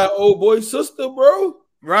 That's like old boy sister, bro.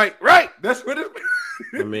 Right. That's what it.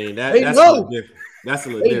 I mean, They that's know. a little different. That's a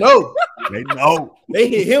little They different. know. they know. They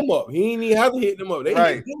hit him up. He ain't even have to hit them up. They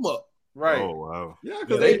Right. hit him up. Right. Oh wow. Yeah, Yeah,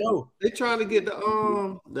 because they they know. trying to get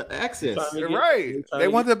the access. Trying to get- Right. they trying They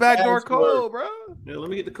to want get the backdoor password. code, bro. Yeah, let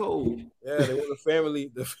me get the code. Yeah, they want the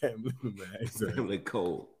family man. Family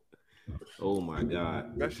code. Oh my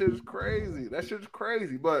god. That shit is crazy.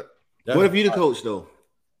 But What if you the coach though?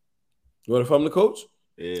 What if I'm the coach?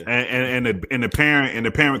 Yeah, And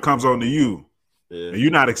the parent comes on to you, yeah. and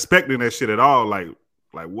you're not expecting that shit at all. Like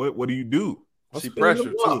what do you do? I'm she spinning the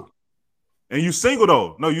pressured block. too. And you single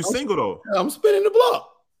though? No, you single though. Yeah, I'm spinning the block.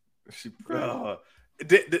 She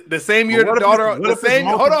the same year But the what if daughter, it's- what the if it's same.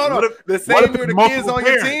 Hold multiple- on. what if- The what same if year it's the kids multiple on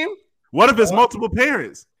your parents? team. What if it's multiple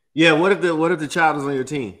parents? Yeah, what if the child is on your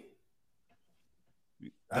team?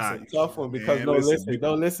 That's Nah, a tough one because man, don't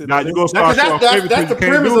listen. listen. Now you gonna start That's- showing that's- favorites that's you the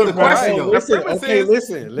can't premise do of it, the man. question. No, though. listen. premise Okay, is-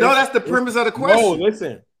 listen. No, that's the premise of the question. No,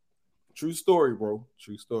 listen. True story, bro.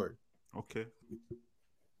 True story. Okay.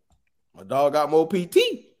 My dog got more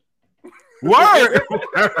PT. Word.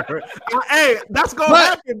 Hey, that's gonna But-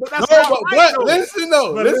 happen, but that's No, not but, right, but though. listen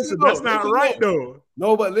though. But Listen though. that's not Listen right though. though.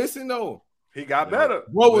 No, but listen though. He got better.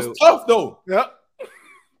 Bro was Well- tough though. Yep.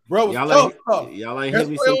 Bro was Y'all tough. ain't That's hear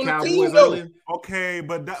me why say on the Cowboys team, though. earlier. Okay,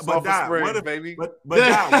 but Sulphur Doc, Springs, what if baby. but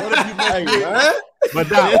Doc, what if you Hey, mess with man. but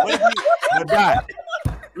Doc, what if you but Doc,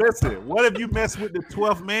 listen, what if you mess with the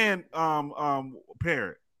 12th man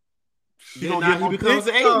parent? You Then gonna now get he more becomes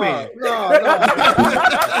dick? an 8-man. No.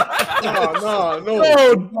 No,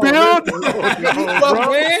 Bill.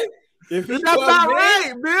 Tough man. If he That's tough not man, right,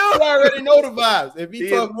 you Bill. already know the vibes. If he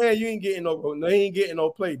Yeah. tough man, you ain't getting no bro. No, he ain't getting no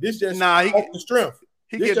play. This just Nah, he off the strength.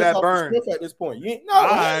 he This get just that off the burn. strength at this point. You ain't All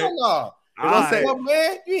right. hell no. All Don't right. say- Tough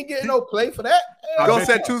man, you ain't getting no play for that. I Go bet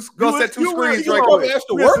set two. Go set two you will- screens you right will- quick.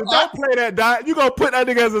 Extra Listen, work. don't play that, Doc. You gonna put that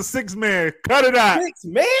nigga as a 6-man. Cut it out. 6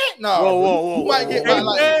 man? No. Whoa, You might get whoa, by whoa.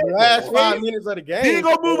 like the last Hey, 5 minutes of the game. He ain't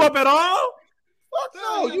gonna move up at all. Fuck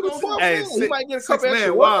no, you the 12 Hey, man. He six- might get a six couple man,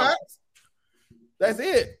 extra wow. workouts. That's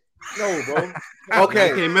it. No, bro. I Okay.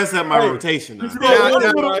 can't mess up my Hey, rotation now. You gonna Now- work now-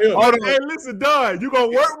 with him. right here. Hold on. Hey, listen, Don. You gonna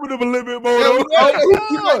work with him a little bit more, Yeah, though. you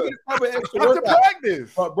might get a couple extra That's the workouts.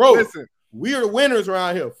 practice. But bro, Listen, we're the winners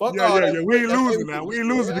around here. Fuck all Yeah. that. We ain't That's losing everything. now. We ain't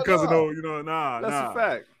losing Hell because of no. no, nah. that's a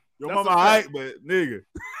fact. Your That's mama a fact. hype, but nigga.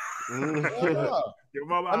 Hell no. Your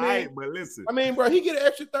mama, I mean- but listen. I mean, bro, he get an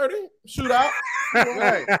extra 30 shootout.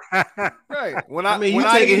 Right. Right. When I mean, when you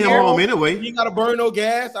I taking eat him here- home anyway. He got to burn no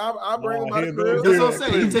gas. I'll bring him out of the crib. That's what I'm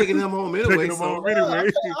saying. You taking him home anyway. Taking him home So.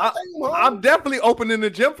 anyway. I'll take him home. I'm definitely opening the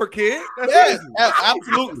gym for kid. That's Yes, easy.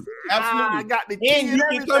 absolutely. Absolutely. I got the key And you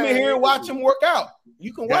can come in here and watch him work out.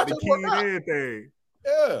 You can Got watch the him key work and out. everything.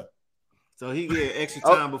 Yeah. So he get extra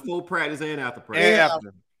time before practice and after practice. And Yeah.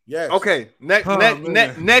 after. Yes. Okay. Next Oh,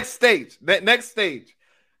 man. next stage. Next stage.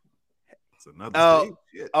 It's another stage.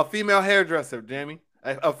 Shit. A female hairdresser, Jamie.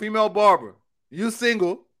 A female barber. You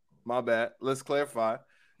single. My bad. Let's clarify.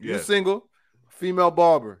 You Yes. single. Female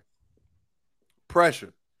barber.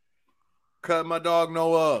 Pressure. Cut my dog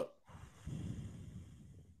no up.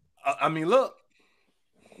 I mean, look.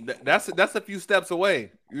 That's a few steps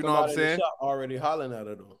away. You know what I'm Somebody in the saying? shop already hollering at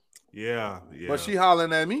her though. Yeah. But she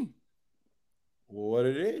hollering at me. Well, what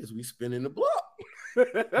it is, we spinning the block.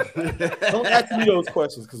 Don't ask me those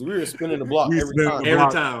questions because we were spinning the block We every spin time. the Every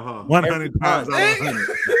block. time, huh? 100 times time. out of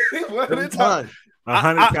 100. Every time.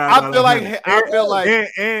 100 I times out of feel 100. like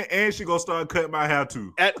And she gonna start cutting my hair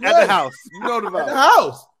too. at the house. You know the At the vibe.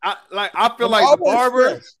 house. I feel like the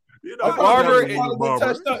barber, You A I barber gotta is- go to the barber.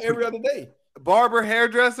 touched up every other day. barber,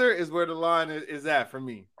 hairdresser is where the line is at for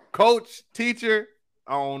me. Coach, teacher,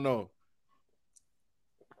 I don't know.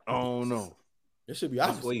 It should be That's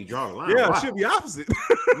opposite. where you draw the line. Yeah, Wow. it should be opposite.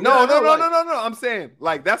 No. like- I'm saying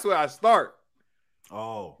like that's where I start.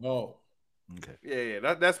 Oh, No. okay.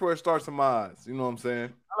 Yeah. That's where it starts in my eyes. You know what I'm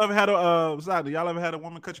saying? Y'all ever had a y'all ever had a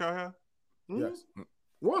woman cut your hair? Yes.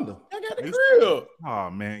 Wonder. I got the crib. Oh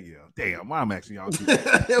man, yeah. Damn, why I'm asking y'all? Too.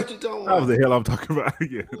 That's what you talking That was about. the hell I'm talking about.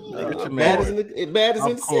 Yeah. Bad as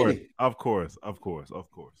in the city. Of course.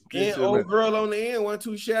 And old girl on the end wasn't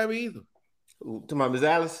too shabby either. Ooh, to my Miss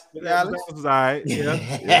Alice. Miss Alice? That was all right.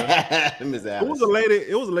 Yeah. Miss It Alice. was a lady.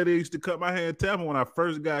 It was a lady that used to cut my hair and tell me when I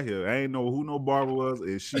first got here. I ain't know who no barber was.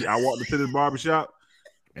 And I walked into this barber shop,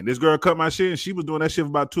 and this girl cut my shit, and she was doing that shit for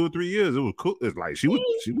about 2 or 3 years. It was cool. It's like she was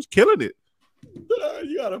killing it.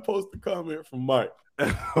 You gotta post a comment from Mike.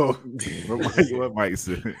 What Mike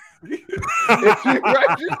said.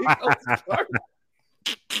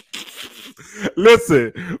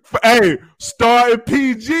 Listen, hey, star in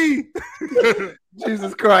PG.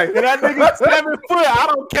 Jesus Christ. And that nigga 7 foot.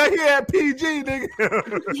 I don't care. He had PG,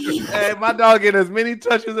 nigga. Hey, my dog get as many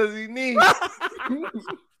touches as he needs. Fucking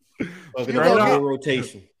You all gonna the get-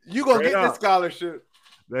 rotation. You gonna Straight get this up. scholarship.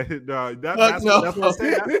 That's no. what I'm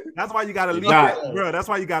saying. That's why you gotta leave Right. it, bro. That's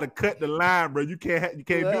why you gotta cut the line, bro. You can't do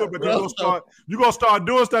it because Bro. you're gonna start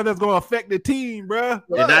doing stuff that's gonna affect the team, bro.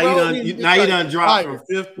 And now you done dropped from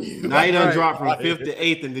fifth. Now you done Right. dropped from fifth to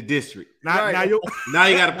eighth in the district. Now, Right. now you Now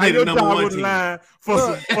you got to now play the your number job one on the team. line for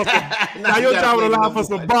some. Now you your gotta job play on the line number for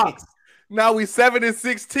some one box. Now we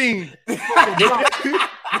 7-16.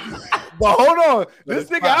 But hold on, this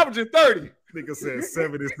nigga averaging 30. Nigga said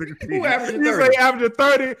 7 and 16. Who averaging You 30? say averaging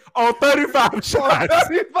 30 on 35 shots.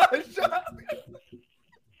 35 shots.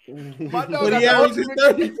 My dog But got he the averages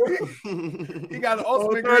ultimate. 30. He got an On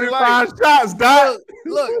ultimate green 35 light. shots, dog.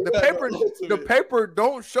 Look, the paper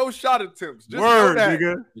don't show shot attempts. Just Word, know that.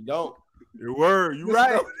 nigga. You don't. Your word. You Just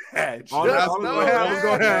right. know that. All Just that's all know it's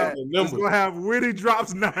that. gonna have Witty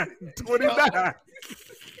drops 29.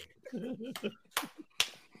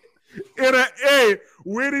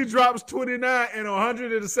 Witty drops 29 and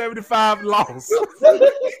 175 loss.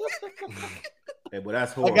 Hey, but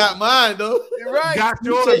that's I horrible. got mine though. You're right. Got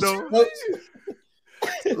yours though. Look,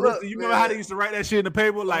 You remember how they used to write that shit in the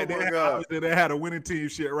paper? Like Oh, my they, God. had, they had a winning team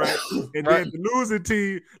shit, right? And Right. then the losing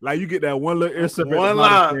team, like you get that one little intercept. at the one bottom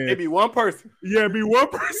line. saying, It'd be one person. Yeah, be one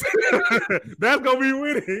person. That's gonna be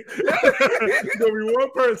winning. It's gonna be one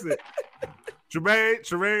person. Tremaine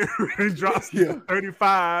drops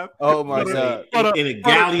 35 Oh my In God. a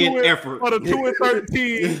gallant effort. for the 2 and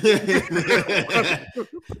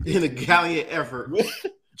 13. In a gallant effort.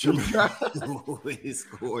 He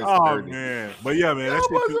scores Oh 30. man, but yeah, man, that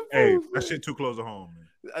shit too, that shit too close to home, man.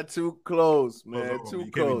 Too close, man. Close to home. Too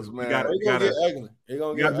You can't close, even- man. you gotta- It's gonna get ugly. It's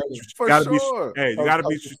gonna You get gotta ugly. be, For gotta sure. be, hey, you gotta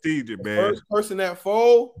be strategic, The man. first person that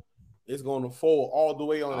fold is gonna fold all the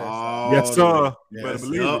way on that side. Yes, sir. You Yes, better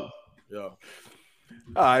believe yup. it. Yeah.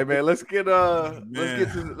 All right, man. Let's get Man.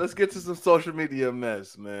 let's get to some social media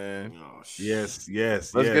mess, man. Oh, shit.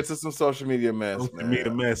 Yes. Let's get to some social media mess, Social man. media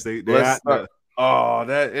mess. They Let's out start- there. Oh,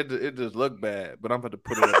 that it just looked bad, but I'm about to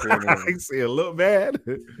put it up here. I now. can see it look bad.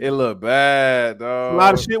 It looked bad, dog. A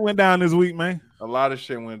lot of shit went down this week, man. A lot of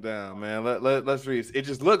shit went down, man. Let's read. It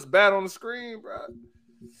just looks bad on the screen, bro.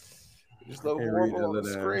 It just looks can't read horrible on the that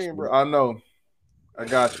little screen, ass bro. I know. I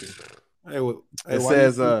got you. Hey, It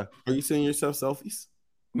says, are you sending yourself selfies?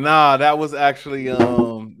 Nah, that was actually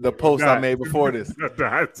the post I made before this.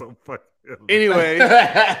 That's so funny. Anyway,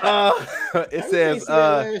 it says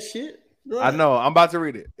shit. I know, I'm about to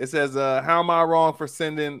read it. It says, how am I wrong for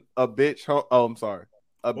sending a bitch home? Oh, I'm sorry.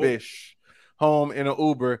 A bitch home in an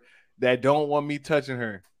Uber that don't want me touching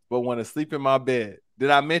her, but want to sleep in my bed.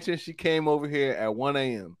 Did I mention she came over here at 1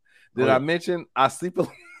 a.m.? Did I mention I sleep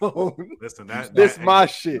alone? Listen, this my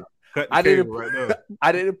shit. I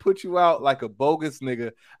didn't put you out like a bogus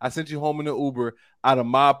nigga. I sent you home in an Uber out of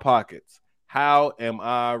my pockets. How am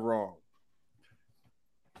I wrong?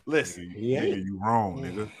 Listen. Nigga, you wrong,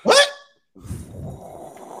 nigga. What?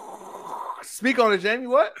 Speak on it, Jamie.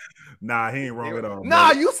 What? Nah, he ain't wrong at all.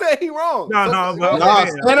 Nah, you said he wrong. Nah,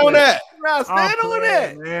 stand on that. Nah, stand on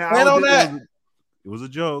that. Man, stand on that. It was a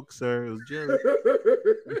joke, sir. It was a joke.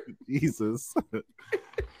 Jesus.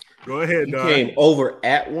 Go ahead, You dog. came over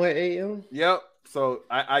at 1 a.m.? Yep. So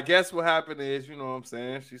I guess what happened is, you know what I'm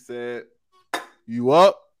saying? She said, you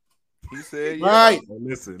up? He said, yeah. Right. Well,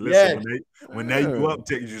 listen. Yes. When that you up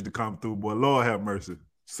text used to come through, boy, Lord have mercy.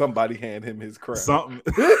 Somebody hand him his crap. Something.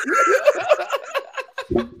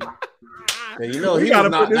 And you know he gotta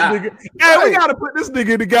was put not. this nigga. Hey, we gotta put this nigga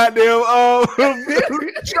in the goddamn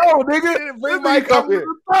show, nigga. Bring Mike up here.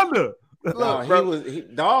 Thunder.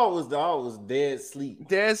 Look, dog was dead sleep.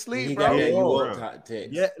 Dead He sleep, got bro. that you Bro. up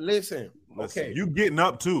text. Yeah, listen. Listen, Okay. you getting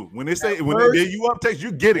up too. When they say At when first, they you up text,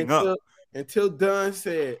 you getting up. Until Dunn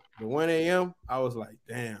said the 1 a.m., I was like,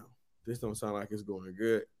 damn, this don't sound like it's going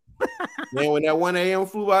good. Then when that 1 a.m.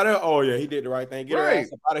 flew by there, oh yeah, he did the right thing. Get her Right.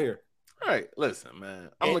 ass up out of here. All right, listen, man.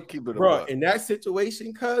 I'm gonna keep it Bro, in that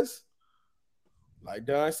situation, cuz, like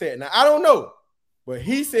Dunn said, now I don't know, but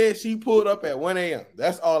he said she pulled up at 1 a.m.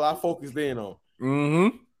 That's all I focused in on.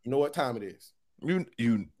 Mm-hmm. You know what time it is? You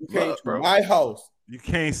You came to bro. my house. You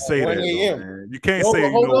can't say 1 that, a.m. though, man. You can't No, say but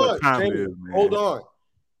you hold know what on, time Jamie, it is, man. Hold on.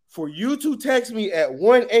 For you to text me at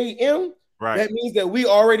 1 a.m., Right. that means that we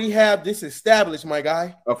already have this established, my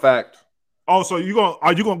guy. A fact. Oh, so are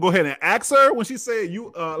you gonna go ahead and ask her when she said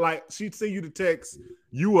you like she send you the text,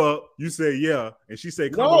 you up, you say yeah, and she say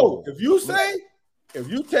come No, on. if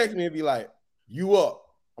you text me and be like, you up,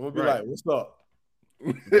 I'm gonna be Right. like, what's up?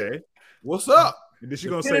 Okay. What's up? And then she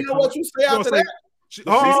gonna say Depending on come what you say after that.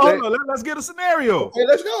 hold on, let's get a scenario. Okay,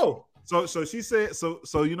 let's go. So she said, so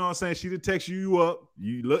you know what I'm saying? She did text you up.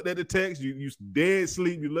 You looked at the text. You dead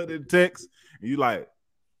sleep. You looked at the text, and you like,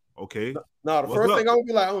 okay, No, the What's first up? thing I'm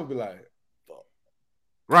gonna be like,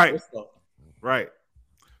 right, what's up? right.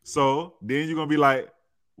 So then you're gonna be like,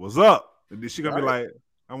 what's up? And then she gonna be Right. like,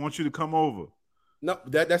 I want you to come over. No,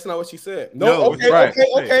 that's not what she said. No, No, okay, right.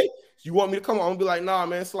 okay. You want me to come on? I'm gonna be like, nah,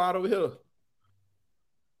 man, slide over here.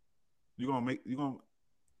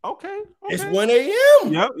 Okay. It's 1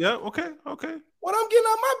 a.m. Yep. Okay. What I'm getting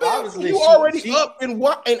out my bed? Obviously, You she- already she- up and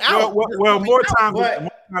out. Well, more times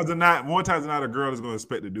but- than not, a girl is gonna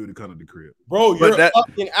expect the dude to come to the crib. Bro, But you're that- up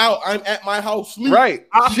and out. I'm at my house sleep. Right.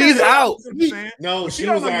 She's out. No, But she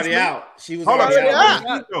don't was know you already sleep. out. She was Hold on, already she out.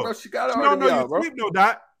 already bro. Bro, she got She it don't know already you out, bro. sleep, no,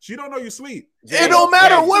 Dot. She don't know you sleep. It don't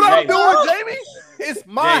matter Jamie, what I'm Jamie. doing, Jamie. It's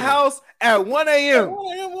my Jamie. house at 1 a.m.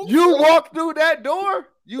 You walk through that door,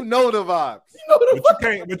 you know the vibes.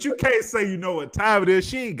 But you can't say you know what time it is.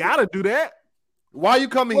 She ain't gotta do that. Why you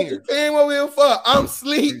coming What you here? came over here for? I'm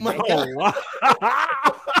sleep, my guy.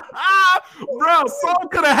 Bro, something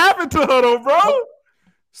could have happened to her though, bro.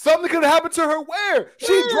 Something could have happened to her where?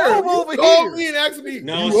 She drove over Called here. me and asked me.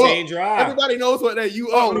 No, you she up? ain't drive. Everybody knows what that you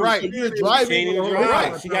Oh, up. right. So you're She driving. ain't even Right.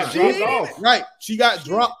 drive. She got She dropped ain't. off. Right. She got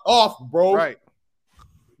dropped off, bro. Right.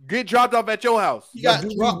 Get dropped off at your house. She got Do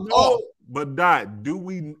we dropped know- off. But Dot, do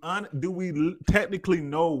we technically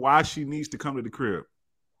know why she needs to come to the crib?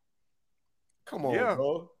 Come on, Yeah.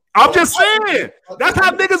 bro. I'm just saying. That's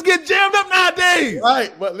how niggas get jammed up nowadays.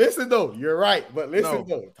 Right, but listen though, you're right. But listen No.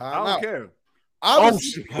 though, I time don't out. care.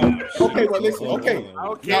 Obviously, okay, but listen, okay. I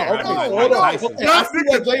don't Now, care. okay, Like hold on. Tyson. Okay, I see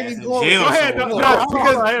where Jamie's going. Jail Go ahead, somewhere. Dot. No,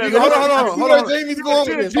 because Hold on, hold on, I see hold where on. Jamie's going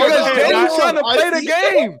with this. Because Hold on, Jamie's hold trying to on. play I the see-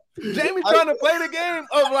 game. Jamie's trying to play the game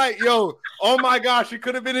of like, yo, oh my gosh, she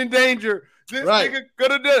could have been in danger. This Right. nigga could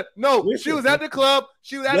have done it. No, Listen. she was at the club.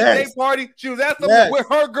 She was at Yes. the day party. She was at something Yes. with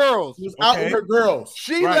her girls. She was out with her girls.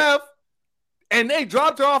 She Right. left, and they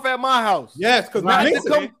dropped her off at my house. Yes, because Not to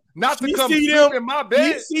listen, come, not to She come see sleep them- in my you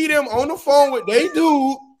bed. see them on the phone with they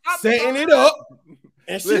dude setting it up,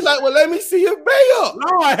 and she's Listen. like, "Well, let me see your bay up."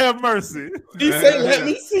 Lord have mercy. She said, "Let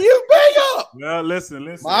me see your bay up." Well, listen.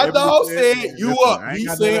 My Every dog day- said, "You listen, up?" I ain't He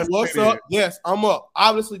got nothing said, else to "What's say up?" there. Yes, I'm up.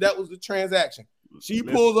 Obviously, that was the transaction. She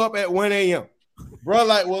Listen. pulls up at 1 a.m. Bro,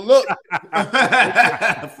 like, well, look.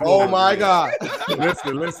 Oh my God.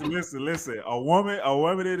 Listen. A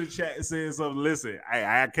woman in the chat said something. Listen,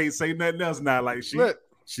 I can't say nothing else now. Like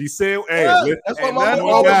she said, hey, that's what ain't my nothing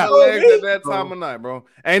mama open always but legs told at me. that time of night, bro.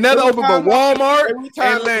 Ain't nothing open but Walmart Every time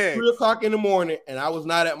and it was legs. 3 o'clock in the morning and I was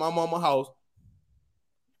not at my mama's house,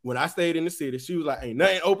 when I stayed in the city, she was like, ain't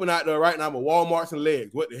nothing open out there right now but Walmarts and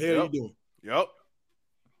legs. What the hell you doing? Yep.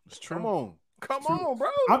 It's true. Come on, bro.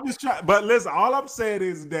 I'm just trying, but listen, all I'm saying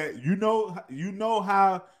is that you know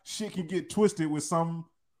how shit can get twisted with some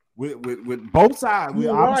with both sides.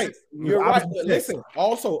 You're right. But listen,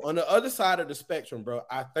 also on the other side of the spectrum, bro,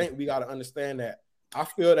 I think we gotta understand that. I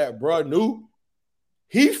feel that bro knew.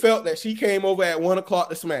 He felt that she came over at 1 o'clock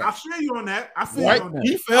to smash. I feel you on that.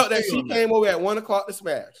 He felt that she came over at 1 o'clock to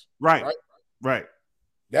smash. Right.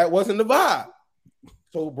 That wasn't the vibe.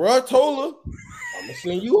 So bro told her, I'm gonna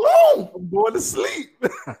send you home. I'm going to sleep.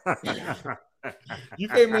 You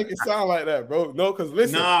can't make it sound like that, bro. No, because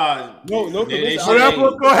listen. No. So that's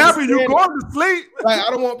what's gonna happen. You going to sleep. Like, I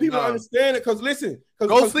don't want people to understand it. Because listen.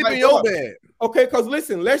 Go sleep in your bed. Okay, because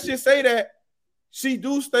listen, let's just say that she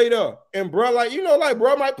do stay there. And bro, like, like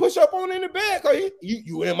bro might push up on in the bed. Cause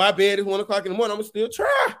you in my bed at 1 o'clock in the morning. I'm gonna still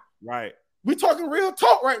try. Right. We talking real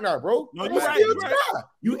talk right now, bro. No, I'm you're gonna right. still try.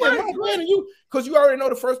 You in my bed and because you already know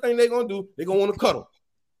the first thing they're gonna do, they're gonna want to cuddle.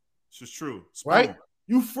 This is true. Right?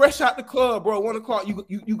 You fresh out the club, bro. 1 o'clock.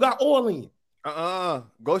 You got oil in you.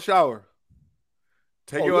 Go shower.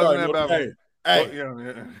 Take your ass in that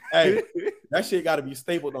bathroom. Hey, that shit got to be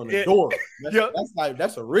stapled on the door.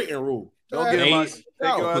 That's a written rule. Don't get him take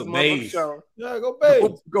your ass motherfucking shower. Yeah, go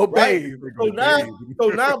bathe. Go bathe. So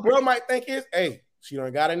now, bro might think she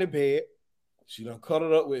done got in the bed. She done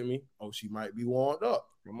cuddled up with me. Oh, she might be warmed up.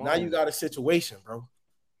 Now you got a situation, bro.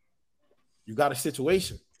 You got a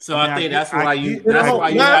situation. So I think that's why you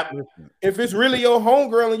if it's really your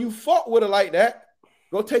homegirl and you fuck with her like that,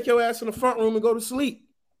 go take your ass in the front room and go to sleep.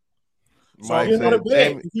 So you go to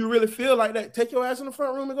bed. If you really feel like that, take your ass in the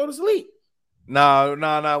front room and go to sleep.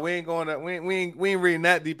 No. We ain't going that. We ain't reading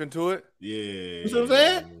that deep into it. Yeah. You see what I'm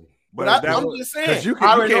saying? But I'm just saying, because you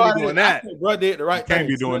can't be doing that. Bro did the right thing. Can't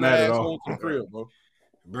be doing that at all, crib, bro.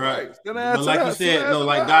 Right. But like you said, no,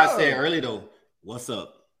 like God said earlier though, what's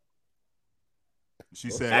up? She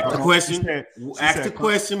said, ask the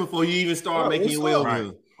question before you even start making your way over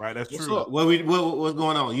here. Right, that's true. What's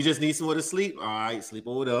going on? You just need somewhere to sleep? All right, sleep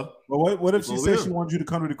over there. But what if she said she wanted you to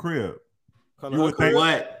come to the crib? You would think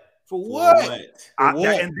what? For what?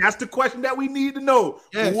 And that's the question that we need to know.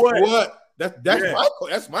 Yes, for what?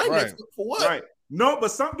 That's my next. For what? Right. No,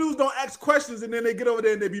 but some dudes don't ask questions and then they get over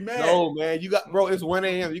there and they be mad. No, man, it's 1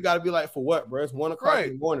 a.m. You got to be like, for what, bro? It's 1 o'clock in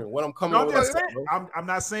the morning. What I'm coming over there. I'm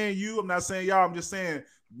not saying you. I'm not saying y'all. I'm just saying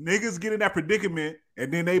niggas get in that predicament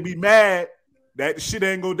and then they be mad that the shit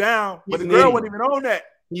ain't go down. But the girl wasn't even on that.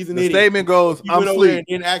 He's an idiot. The statement goes, I'm asleep.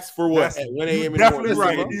 And ask for what? At 1 a.m. Definitely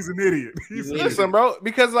right. He's an idiot. Listen, bro,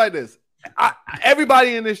 because like this,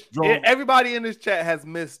 everybody in this chat has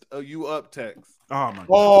missed a you up text. Oh my god.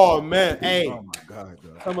 Oh man, hey. Oh my god.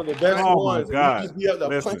 Dog. Some of the best ones. My god. You just be up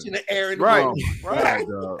there punching the air in the right. room. Right.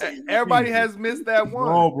 Everybody has missed that one.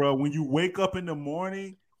 No, bro. When you wake up in the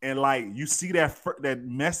morning and like you see that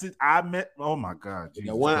message I met. Oh my god.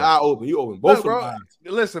 Jesus one eye open. You open both of them eyes.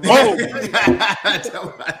 Listen, bro. I'm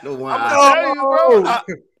telling you, bro.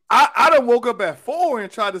 I done woke up at 4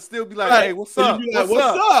 and tried to still be like, hey, what's up?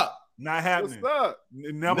 What's up? Not happening. What's up?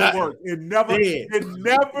 It never worked. It never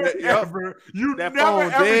ever. You never ever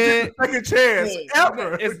get a second chance.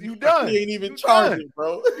 Ever. You done. You ain't even charging,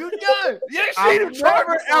 bro. You done. Yeah, I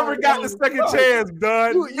never ever got the second chance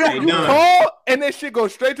done. You call and that shit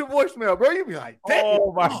goes straight to voicemail, bro. You be like, damn.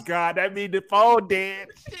 Oh my god, that mean the phone dead.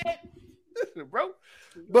 Shit. Listen, bro.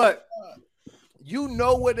 But you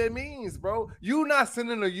know what it means, bro. You not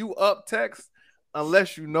sending a you up text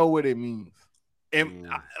unless you know what it means. And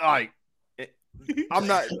I'm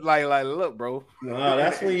not like look, bro. No,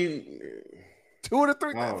 that's when you 2 to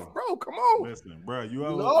 3 times, bro. Come on, listen, bro. You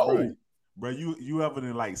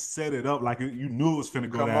ever like set it up like you knew it was finna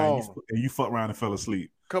go down, and you fuck around and fell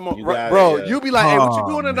asleep. Come on, bro. You be like, hey, what you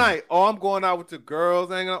doing tonight? Oh, I'm going out with the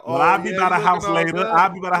girls. I'll be by the house later.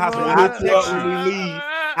 I'll be by the house later.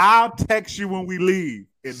 I'll text you when we leave.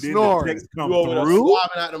 And then the text comes through.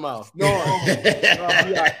 Slobbing out the mouth.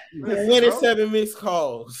 27 missed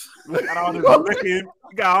calls. Got all this licking.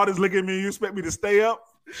 You got all this licking at me. You expect me to stay up?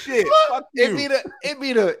 Shit. Fuck you. It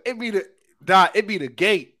be the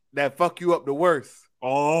gate that fuck you up the worst.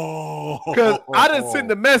 Oh, Because I didn't send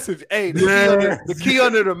the message. Hey, the key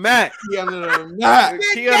under the mat. Key under the mat. The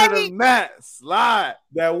key under the mat. Slide.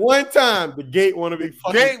 That one time, the gate want to be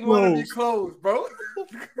fucking Gate want to be closed. closed, bro.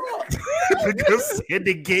 Nigga said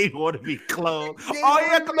the gate want to be closed. Oh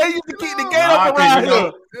yeah, because they used to keep the gate Nah, up around you here.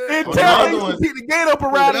 know, In when town, I they was used to keep the gate up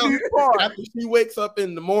around in these parts. After she wakes up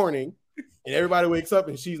in the morning and everybody wakes up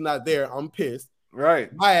and she's not there, I'm pissed. Right.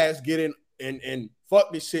 My ass get in and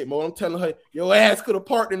fuck this shit, Mo. I'm telling her, your ass could have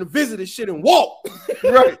parked in the visitor shit and walked.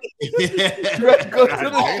 Right. Right. Go to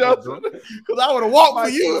the shelter. Because I would have walked for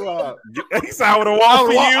you. He said I would have walked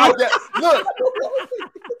for you. Look,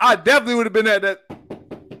 I definitely would have been at that.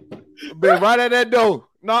 Been right at that door.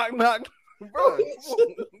 Knock, knock. Bro.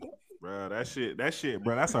 Bro, that shit,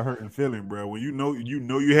 bro. That's a hurting feeling, bro. When you know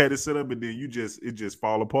you had it set up, and then it just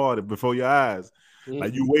fall apart before your eyes.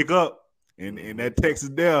 Like you wake up and that text is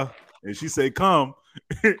there, and she say come,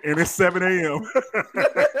 and it's 7 a.m.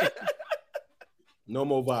 No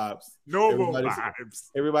more vibes. No more vibes.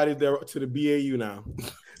 Everybody's there to the BAU now.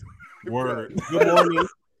 Word. Good morning.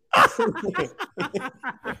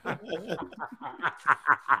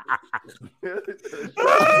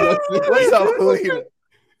 What's up, Lena?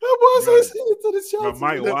 That boy said shit to the shelter.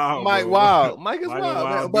 Mike Wild. Mike bro. Wild. Mike is Mike wild,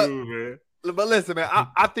 Wild man. dude, man. But listen, man,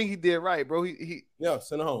 I think he did right, bro. He Yeah,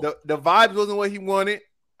 send her home. the vibes wasn't what he wanted.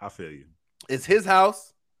 I feel you. It's his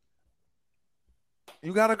house.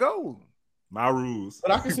 You gotta go. My rules.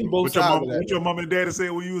 But I can see both What your sides mom, of that. what your mom and daddy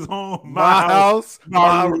said when you was home? My house,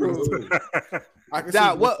 my rules. rules. I can see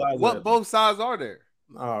Dad, both sides of what that. both sides are there?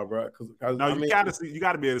 Nah, bro. No, you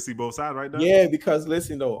gotta be able to see both sides, right? Doug? Yeah, because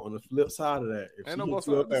listen though, on the flip side of that, if Ain't she no hits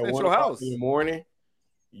both you up sides. at It's 1 your o'clock house. in the morning,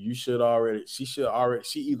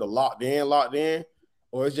 she either locked in,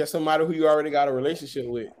 or it's just somebody who you already got a relationship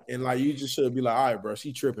with, and like you just should be like, all right, bro,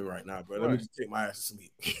 she tripping right now, bro. Let me just take my ass to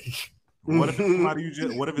sleep. What if somebody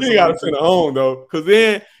what if it's You gotta somebody- send her home though, because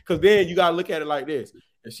then you gotta look at it like this: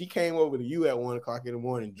 if she came over to you at 1 o'clock in the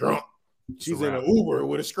morning drunk, she's in an Uber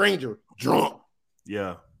with a stranger drunk.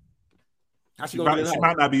 Yeah. How she She gonna get in the house?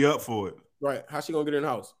 might not be up for it. Right? How she gonna get in the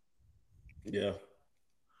house? Yeah.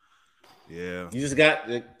 Yeah. You just got,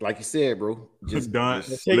 like you said, bro. Just Don,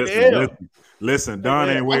 just take the L. listen, Don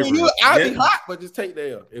ain't I wavering. mean, I'll be Yeah. hot, but just take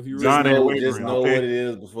the L if you really John ain't know. wavering. just know okay? what it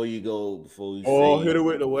is before you go. Before you Oh, say hit her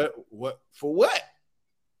with the what? What for? What?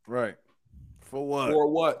 Right. For what? For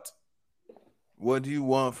what? What do you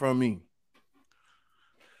want from me?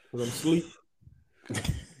 Because I'm asleep.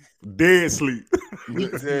 Dead sleep.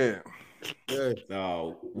 Yeah. Yeah.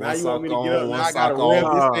 No. Now you want me to get up? Now I gotta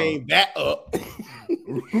rev this thing back up.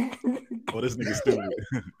 Oh, this nigga stupid.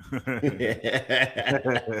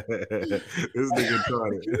 This nigga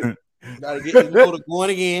tried Gotta get this motor going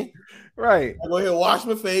again. Right. I go ahead and wash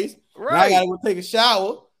my face. Now I Right. gotta go take a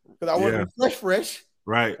shower because I want Yeah. to be fresh.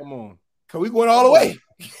 Right. Come on. Cause we going all the way.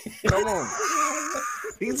 Come on.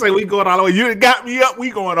 He say we going all the way. You done got me up.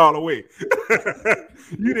 We going all the way.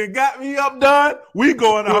 You done got me up, Don. We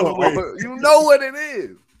going all the way. You know what it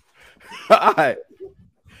is. All right.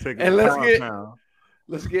 Taking And the let's pound get- now.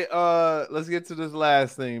 Let's get to this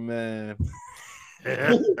last thing, man.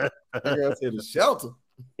 That girl said the shelter.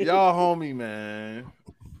 Y'all homie, man.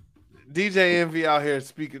 DJ Envy out here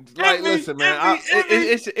speaking. Like, Envy, listen, man. Envy.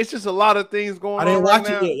 It's just a lot of things going I didn't on watch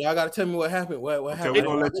right it now. yet. Y'all gotta tell me what happened. What Okay, happened? we're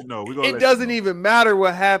gonna let you know. We're gonna It let doesn't you know. even matter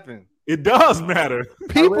what happened. It does matter.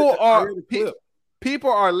 People I read the clip.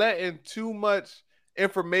 people are letting too much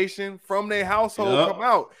information from their household Yup. come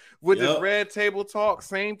out with this Yup. red table talk,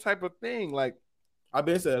 same type of thing. Like, I've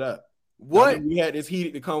been said that. what? We had this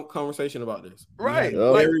heated conversation about this. We Right. had a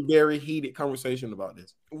Yup. very, very heated conversation about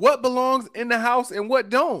this. What belongs in the house and what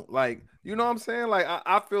don't? Like, you know what I'm saying? Like,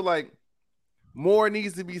 I feel like more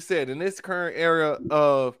needs to be said in this current era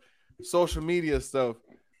of social media stuff.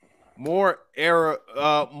 More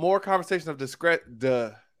conversation of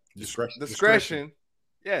discretion.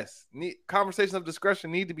 Yes, conversation of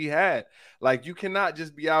discretion need to be had. Like, you cannot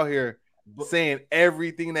just be out here saying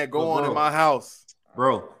everything that go on in my house.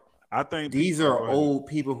 Bro, I think these people- are go ahead. old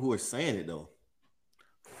people who are saying it though.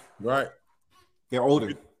 Right. They're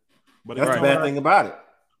older. But That's you the know bad what I- thing about it.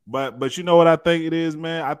 But you know what I think it is,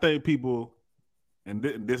 man. I think people, and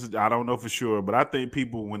this is I don't know for sure, but I think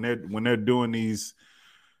people when they're doing these,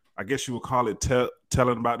 I guess you would call it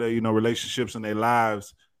telling about their relationships and their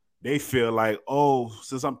lives. They feel like, oh,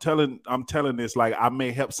 since I'm telling this, like I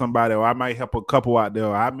may help somebody, or I might help a couple out there,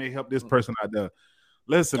 or I may help this person out there.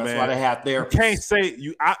 Listen, That's man, why they have you therapists. can't say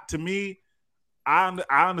you. To me, I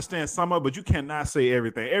understand some of it, but you cannot say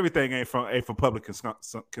everything. Everything ain't for public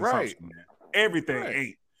consumption, man. Everything Right.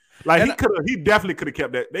 ain't. Like And he definitely could have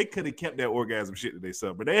kept that. They could have kept that orgasm shit that they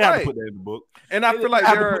sub, but they had to put that in the book. And I They feel like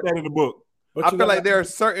have to put that in the book. I feel like there are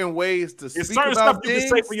certain ways to speak It's certain about stuff things. you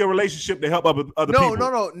can say for your relationship to help other people.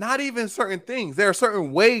 No, not even certain things. There are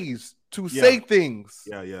certain ways to say things.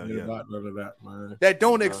 Yeah. About none of that, man. That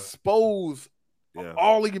don't expose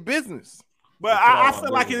all of your business. But I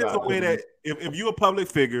feel like it is a way that if you're a public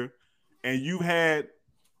figure and you've had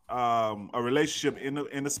a relationship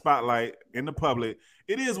in the spotlight, in the public,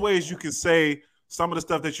 it is ways you can say some of the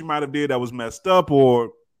stuff that you might have did that was messed up,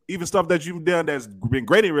 or even stuff that you've done that's been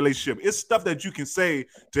great in a relationship. It's stuff that you can say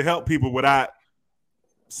to help people without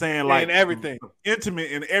saying like everything,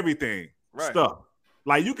 intimate and everything stuff.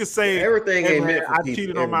 Like you can say everything hey, ain't man, meant for I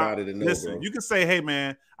cheated on my. to know, listen, bro. you can say, hey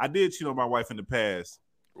man, I did cheat on my wife in the past.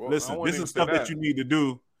 Well, listen, this is stuff that you need to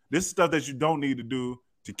do. This is stuff that you don't need to do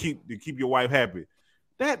to keep your wife happy.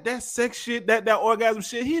 That sex shit, that orgasm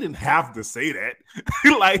shit, he didn't have to say that.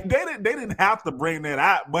 Like they didn't have to bring that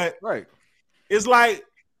out. But it's like,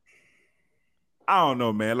 I don't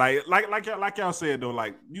know, man. Like y'all said though,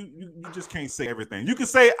 like you just can't say everything. You can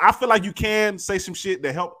say, I feel like you can say some shit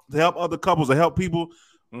to help other couples or help people,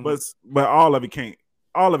 but all of it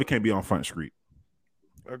can't be on Front Street.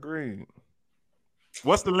 Agreed.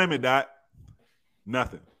 What's the limit, Dot?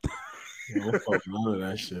 Nothing. None of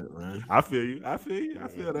that shit, man. I feel you. I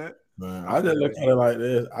feel that. Man, I just look at it like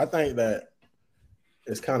this. I think that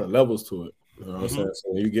it's kind of levels to it. You know what I'm saying?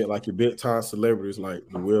 So when you get like your big time celebrities like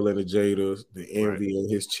the Will and the Jadas, the Envy and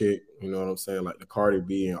his chick, you know what I'm saying? Like the Cardi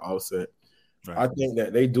B and Offset. Right. I think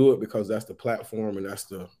that they do it because that's the platform and that's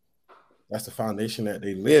the foundation that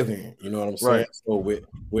they live in. You know what I'm saying? Right. So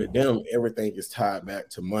with them, everything is tied back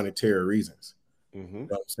to monetary reasons. You know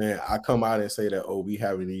what I'm saying? I come out and say that, oh, we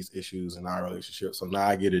having these issues in our relationship. So now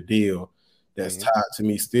I get a deal that's tied to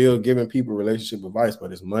me still giving people relationship advice,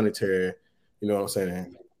 but it's monetary, you know what I'm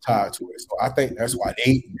saying, tied to it. So I think that's why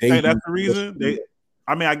they that's the reason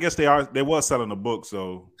I mean, I guess they was selling a book,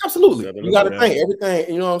 so absolutely. You gotta think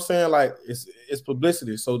everything, you know what I'm saying? Like it's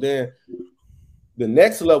publicity. So then the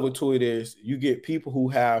next level to it is you get people who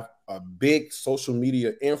have a big social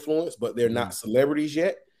media influence, but they're not celebrities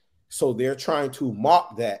yet. So they're trying to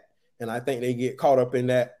mock that. And I think they get caught up in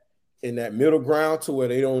that middle ground to where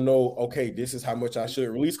they don't know, okay, this is how much I should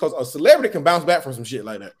release. Because a celebrity can bounce back from some shit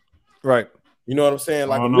like that. Right. You know what I'm saying?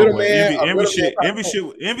 Like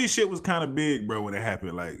Envy shit was kind of big, bro, when it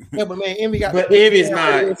happened. Like, yeah, but man, Envy's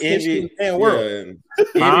not Envy's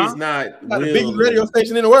not the biggest radio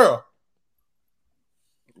station in the world.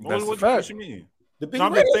 That's what you mean? The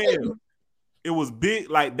biggest radio station. It was big,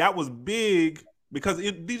 like that was big. Because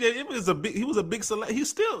DJ Envy was a big celebrity.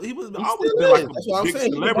 He was always been like a big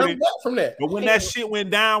celebrity. From that. But when that shit went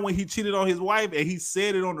down, when he cheated on his wife and he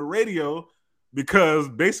said it on the radio, because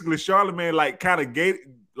basically Charlamagne like kind of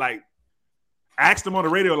asked him on the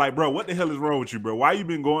radio, like, bro, what the hell is wrong with you, bro? Why you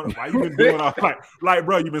been doing all like,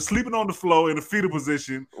 bro, you've been sleeping on the floor in a fetal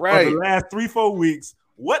position for the last 3-4 weeks.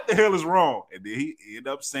 What the hell is wrong? And then he ended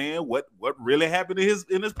up saying what really happened in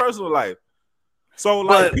his personal life. So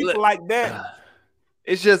like people like that.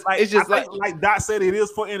 It's just like Dot said, it is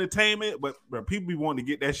for entertainment, but people be wanting to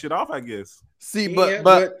get that shit off, I guess. See, go ahead,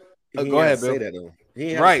 Bill. Say that though.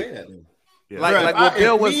 He right. Say that though. Yeah. Like what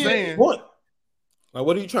Bill was saying. What? Like,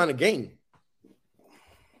 what are you trying to gain?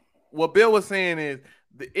 What Bill was saying is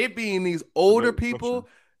it being these older people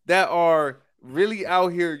that are really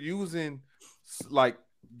out here using, like,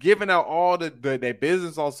 giving out all their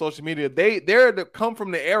business on social media. They're come from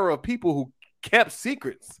the era of people who kept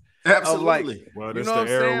secrets. Absolutely. Well, this the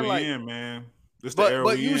era we in, man.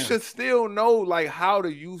 But you should still know like how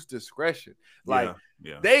to use discretion. Like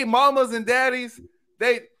they mamas and daddies,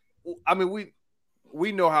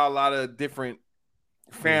 we know how a lot of different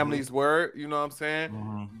families were, you know what I'm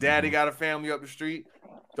saying? Daddy got a family up the street.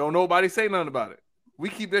 Don't nobody say nothing about it. We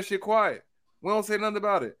keep that shit quiet. We don't say nothing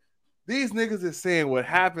about it. These niggas is saying what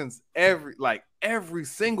happens every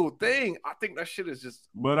single thing. I think that shit is just,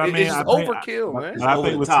 it's overkill, man. I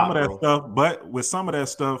think with some of that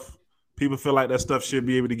stuff, people feel like that stuff should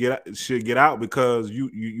be able to get out because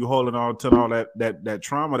you holding on to all that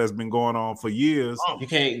trauma that's been going on for years. You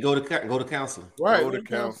can't go to counseling. Right. Go to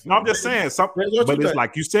counseling. No, I'm just saying something. But it's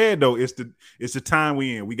like you said though, it's the time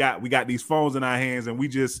we in. We got these phones in our hands and we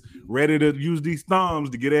just ready to use these thumbs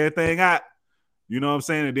to get everything out. You know what I'm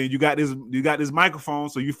saying? And then you got this microphone,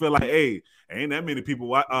 so you feel like, hey, ain't that many people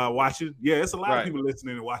watching? Yeah, it's a lot of people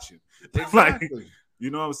listening and watching. Exactly. Like,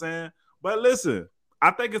 you know what I'm saying? But listen,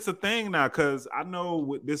 I think it's a thing now because I know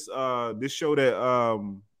with this show that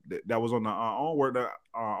was on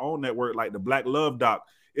our own network, like the Black Love Doc,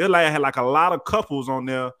 it like had like a lot of couples on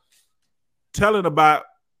there telling about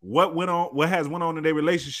what has went on in their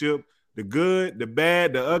relationship, the good, the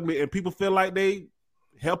bad, the ugly, and people feel like they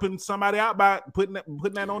helping somebody out by putting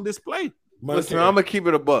that on display. Listen, I'm gonna keep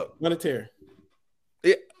it a buck. Monetary.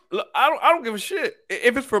 Yeah, look, I don't give a shit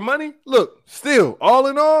if it's for money. Look, still, all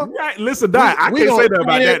in all, Right? Listen, I can't say that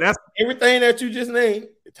about that. That's everything that you just named.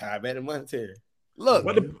 Tied back to monetary. look.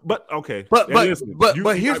 but okay. But listen,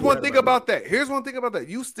 here's one thing about that. Here's one thing about that.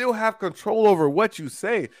 You still have control over what you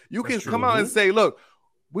say. You can come out and say, "Look,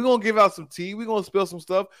 we're gonna give out some tea. We're gonna spill some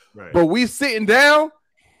stuff." Right. But we sitting down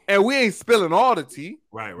and we ain't spilling all the tea.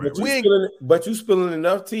 Right. But you spilling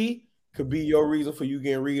enough tea could be your reason for you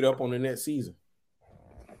getting read up on the next season.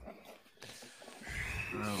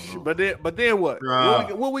 But then what?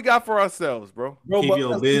 What we got for ourselves, bro? Keep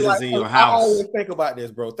your business in your house. I always think about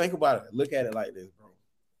this, bro. Think about it. Look at it like this, bro.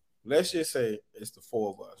 Let's just say it's the four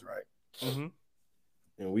of us, right? Mm-hmm.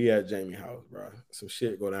 And we at Jamie house, bro. Some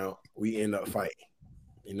shit go down. We end up fighting.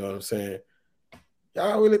 You know what I'm saying?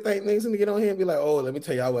 Y'all really think niggas gonna get on here and be like, "Oh, let me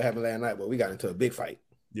tell y'all what happened last night," but we got into a big fight.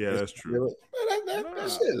 Yeah, that's true.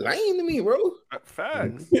 That shit lame to me, bro.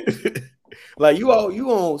 Facts. Like you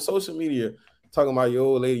on social media talking about your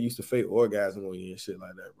old lady used to fake orgasm on you and shit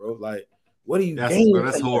like that, bro. Like, what are you gaining?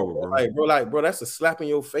 That's horrible, bro. Bro, that's a slap in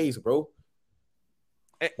your face, bro.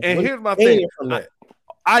 And here's my thing.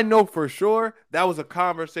 I know for sure that was a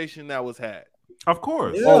conversation that was had. Of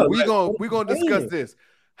course. Yeah, we gonna discuss this.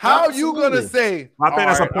 How you gonna say? I think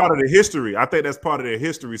that's a part of the history. I think that's part of their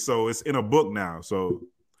history. So it's in a book now. So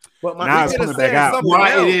but now it's coming back out.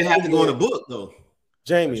 Why it didn't have to go in the book though?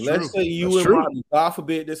 Jamie, let's say you and Madu, God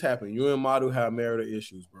forbid this happen. You and Madu have marital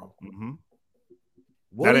issues, bro. Mm-hmm.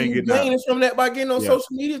 What are you gaining from that by getting on social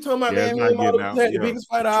media talking about that? Me and Madu had the biggest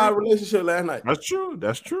fight of our relationship last night. That's true.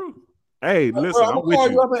 That's true. Hey, listen, bro, I'm gonna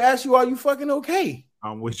call you up and ask you, are you fucking okay?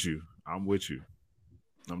 I'm with you. I'm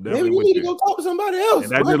definitely Maybe you with need you. to go talk to somebody else.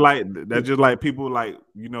 And that's just like people like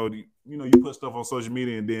you put stuff on social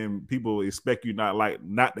media and then people expect you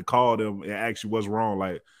not to call them and ask you what's wrong.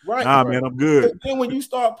 Like, man, I'm good. And then when you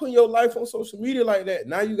start putting your life on social media like that,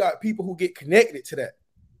 now you got people who get connected to that.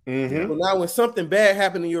 Mm-hmm. So now when something bad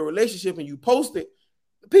happened in your relationship and you post it,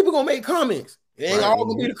 people gonna make comments. It ain't all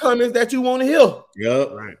gonna be the comments that you want to hear.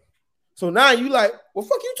 Yep. Right. So now you like, well,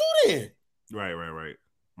 fuck you too then. Right.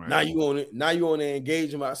 Now you want to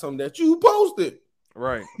engage about something that you posted.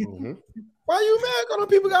 Right. Mm-hmm. Why you mad? Because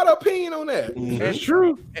people got an opinion on that. Mm-hmm. That's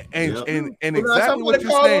true. And exactly what you're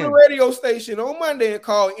called saying. on the radio station on Monday and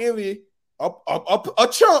called Envy a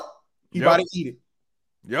chump. You about to eat it.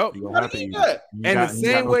 Yep. You gonna have to eat that. And the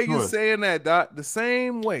same way you're saying that, Doc, the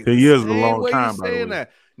same way. 10 years is a long time, by the way.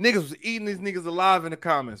 That. Niggas was eating these niggas alive in the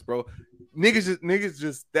comments, bro. Niggas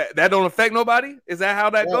just that don't affect nobody. Is that how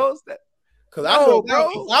that goes? Because I know, bro.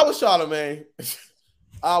 If I was Charlamagne,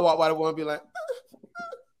 I walk by the one and be like,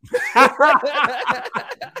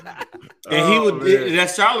 and he would.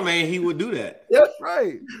 That's Charlamagne. He would do that. That's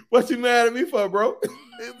right. What you mad at me for, bro?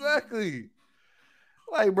 Exactly.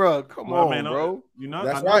 Like, bro, come on, man, bro. You know,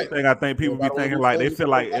 that's right. Thing I think people be thinking like they feel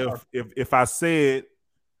like if I said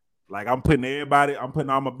like I'm putting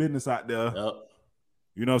all my business out there. Yep.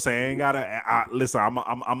 You know what I'm saying? I ain't gotta listen.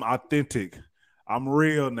 I'm authentic. I'm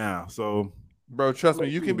real now. So, bro, trust me,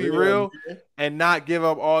 you can be real and not give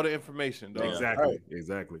up all the information. Though.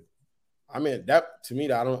 Exactly. I mean, that to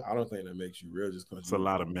me, I don't think that makes you real. Just because it's a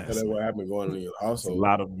lot of mess. That's what happened going on in your household. It's a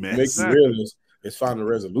lot of mess. Makes you real is finding a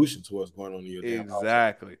resolution to what's going on in your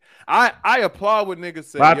exactly. I applaud when niggas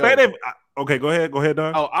say. But I think okay, go ahead,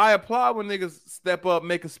 Don. Oh, I applaud when niggas step up,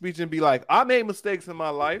 make a speech, and be like, "I made mistakes in my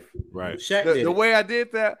life." Right. The way I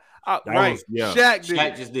did that. Shaq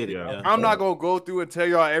just did it. Yeah. I'm not gonna go through and tell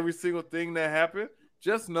y'all every single thing that happened.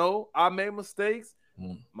 Just know I made mistakes.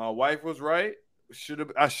 My wife was right.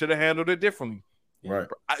 I should have handled it differently. Right.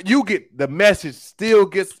 You get the message still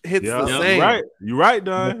hits the same. You're right,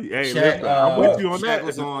 Don. Hey, Shaq, I'm with you on Shaq that.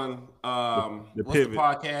 was on the what's pivot. the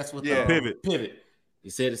podcast with Pivot. Pivot.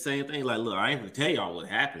 He said the same thing. Like, look, I ain't gonna tell y'all what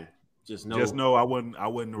happened. Just know I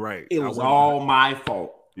wasn't right. It was all my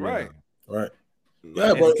fault. Right. Right.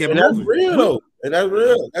 Yeah, but that's real though. And that's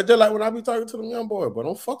real. That's just like when I be talking to them young boy, but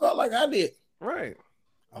don't fuck up like I did. Right.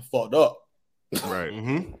 I fucked up. Right.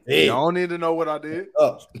 You don't need to know what I did.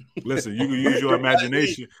 Listen, you can use your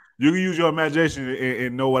imagination. You can use your imagination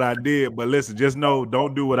and know what I did, but listen, just know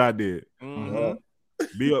don't do what I did.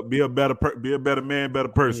 Be a better man, better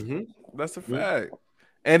person. That's a fact.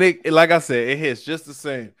 And it, like I said, it hits just the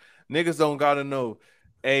same. Niggas don't gotta know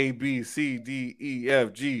A, B, C, D, E,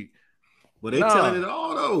 F, G. But they telling it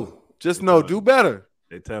all though. Just know, do better.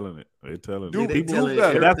 They telling it. They telling it. Do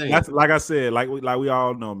better. That's like I said, like we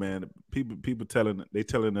all know, man. People telling it. They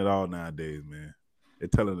telling it all nowadays, man. They're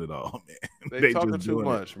telling it all, man. They talking just too doing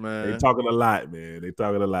much, it. man. They talking a lot, man. They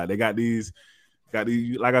talking a lot. They got these.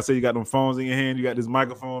 Like I said, you got them phones in your hand. You got this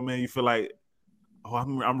microphone, man. You feel like, oh,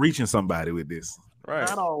 I'm reaching somebody with this. Right.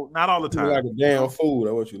 Not all the You time. like a damn fool.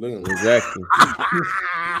 That's what you looking at. Exactly.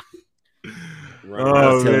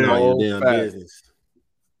 Oh, telling man. all your damn Fact. business.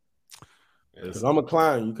 Because I'm a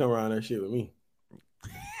client. You come around that shit with me.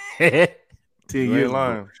 10 You years. ain't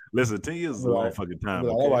lying. Listen, 10 years is a long Right. fucking I time. be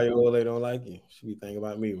like, that's Okay? why your old lady don't like you. She be thinking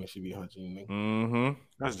about me when she be hunching you. Nigga. Mm-hmm.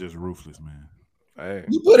 That's just ruthless, man. Hey.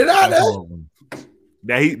 You put it out That's there. horrible.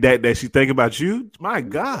 That she think about you. My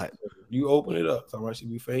God, You open it up. Talking about she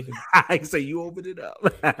be faking. I say you open it up.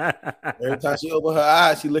 Every time she open her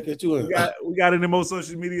eyes, she look at you and we got any more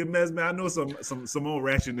social media mess, man. I know some more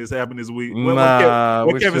ratchetness happened this week. Nah,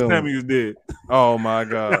 what we Kevin chilling. Samuels did. Oh my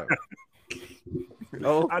God.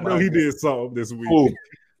 Oh, I know my he God. did something this week.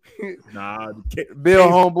 Ooh. Nah, Bill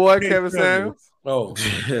homeboy, Ken Kevin Samuels. oh,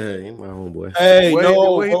 Ain't my homeboy. hey, What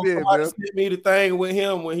no, he bro, did, somebody Bill? sent me the thing with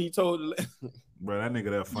him when he told the bro, that nigga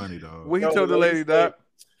that funny dog. What he No, told the lady, Doc?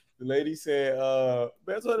 The lady said,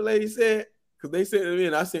 that's what the lady said. Because they sent it to me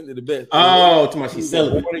and I sent it to the best. Oh, too much. He She's was a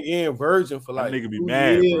celibate. born again virgin for That like nigga be 2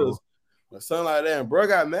 mad, years. bro. Or something like that. And bro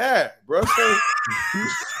got mad. Bro said,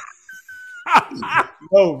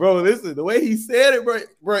 no, bro, listen, the way he said it, bro,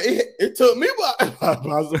 it took me by surprise.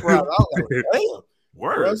 I was like, damn.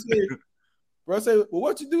 Word. Bro said, well,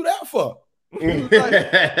 what you do that for? He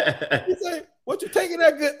said, what you taking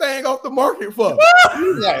that good thing off the market for? He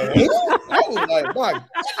was like, huh? I was like, my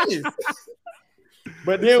goodness.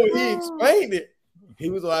 But then when he explained it, he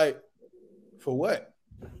was like, for what?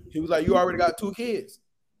 He was like, you already got 2 kids.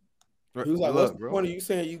 He was like, what's the point of you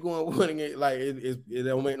saying you going winning it? Like, it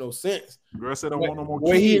don't make no sense. Girl said I want no more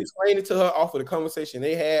When he kids. explained it to her off of the conversation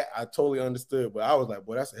they had, I totally understood. But I was like,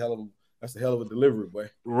 boy, that's a hell of a delivery, boy.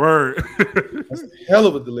 Word. That's a hell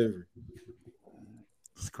of a delivery.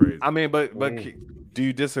 It's crazy. I mean, but do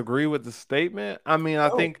you disagree with the statement? I mean, I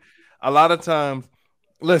think a lot of times,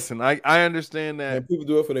 listen, I understand that And people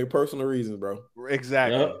do it for their personal reasons, bro.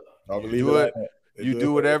 exactly. Yep. I You believe do it. it. Like that. They You it do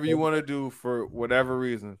for whatever their you personal- want to do for whatever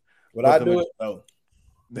reason. Would but I the do ma- it? No.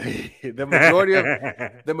 The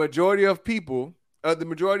majority of people, the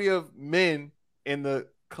majority of men in the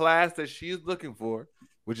class that she's looking for,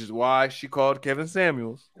 which is why she called Kevin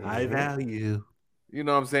Samuels. I value. You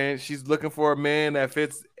know what I'm saying? She's looking for a man that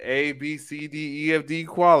fits A, B, C, D, E, F, D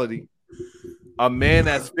quality. A man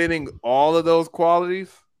that's fitting all of those qualities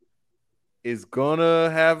is gonna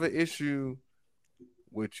have an issue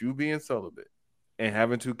with you being celibate and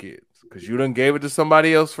having 2 kids because you done gave it to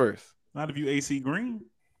somebody else first. Not if you AC Green.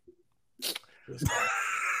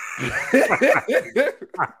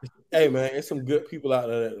 Hey, man, it's some good people out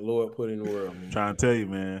there that the Lord put in the world, man. Trying to tell you,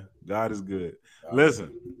 man, God is good.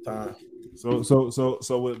 Listen, Time. so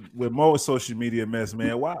with more social media mess,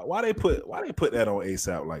 man. Why they put that on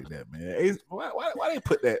ASAP like that, man? Why they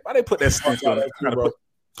put that? Why they put that stench on that?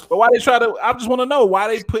 But why they try to? I just want to know why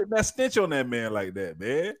they put that stench on that man like that,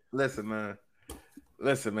 man. Listen,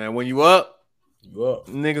 man. When you up, You up.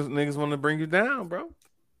 niggas want to bring you down, bro.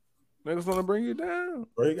 Niggas want to bring you down.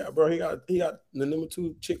 He got the number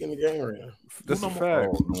 2 chick in the game right now. That's a Who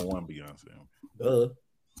fact. Number 1 Beyonce. Duh.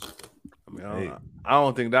 I mean, I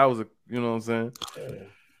don't think that was a. You know what I'm saying?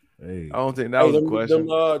 Hey, I don't think that was a question.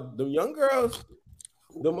 Them young girls,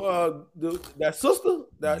 that sister,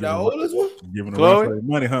 that oldest one. giving a Chloe? run for their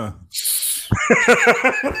money, huh?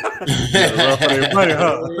 Giving a run for their money,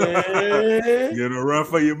 huh? Yeah. Giving a run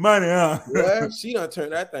for your money, huh? Boy, she done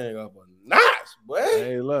turned that thing up a notch, boy.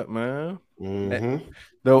 Hey, look, man. Mhm.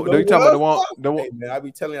 Though you talking about the one? Hey, man, I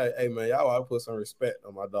be telling you, hey man, y'all ought to put some respect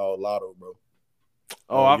on my dog Lotto, bro.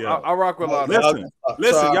 I rock with a lot of.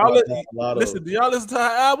 Listen, y'all Lotto. listen. Do y'all listen to her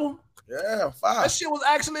album? Yeah, fine. That shit was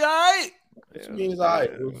actually all right. What you mean it's all right?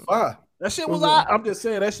 It was fine. That shit was all right. I'm just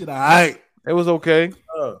saying that shit all right. It was okay.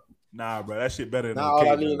 Nah, bro, that shit better than Now okay,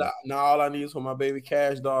 all I need is for my baby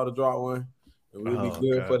Cash Doll to drop one, and we'll be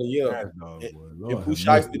good for the year. And Pooh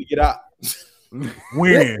Shiesty to get out.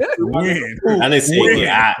 Win. I didn't say Win. get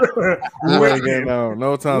out. You ain't getting out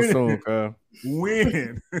no time soon, cuz.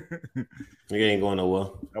 Win. Nigga ain't going nowhere.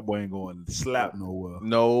 That boy ain't going to slap nowhere.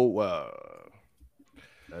 No,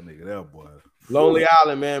 That nigga, that boy. Lonely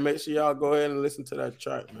Island, man. Make sure y'all go ahead and listen to that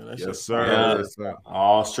track, man. That Yes, shit's sir. fire.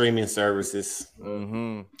 All streaming services.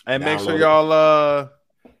 Mm-hmm. And make sure Download it. y'all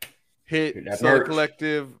hit Hit that Southern merch.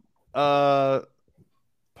 Collective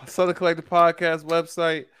podcast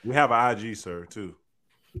website. We have an IG, sir, too.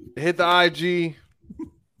 Hit the IG.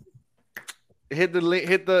 Hit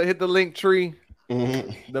the link tree.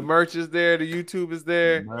 Mhm. The merch is there. The YouTube is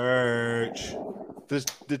there. Merch.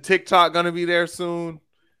 The TikTok gonna be there soon.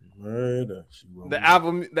 Murder. The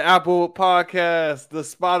Apple podcast, the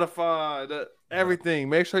Spotify, the everything.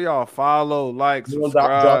 Make sure y'all follow, like,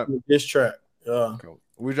 subscribe. Dropping this track. Yeah.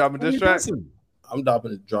 We dropping this track. I'm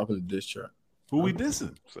dropping the diss track. Who we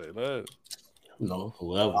dissing? Say that. No,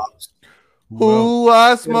 whoever. Who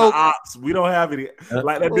I smoke? Ops. We don't have any.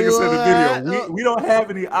 Like that nigga said in the video. We don't have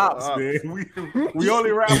any ops, man. We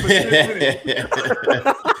only rap for 10 minutes.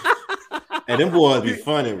 Hey, them boys be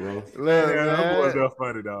funny, bro. Look, Them boys are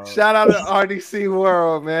funny, dog. Shout out to RDC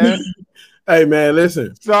World, man. Hey, man,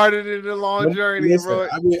 listen. Started in the long journey, bro.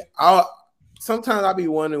 I mean, sometimes I be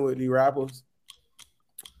wondering with these rappers.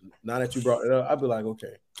 Now that you brought it up, I'd be like,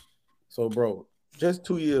 okay. So, bro, just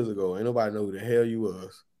 2 years ago, ain't nobody know who the hell you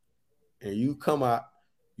was. And you come out,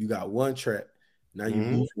 you got one track. Now you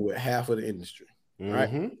beefing with half of the industry,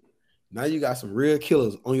 right? Now you got some real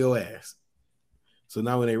killers on your ass. So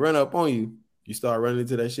now when they run up on you, you start running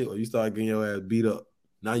into that shit, or you start getting your ass beat up.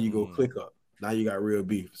 Now you go click up. Now you got real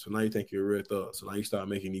beef. So now you think you're a real thug. So now you start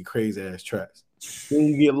making these crazy ass tracks. Then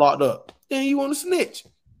you get locked up. Then you want to snitch.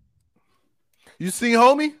 You seen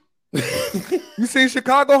homie? You seen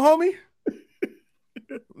Chicago, homie?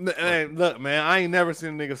 Hey, look, man, I ain't never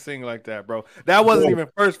seen a nigga sing like that, bro. That wasn't even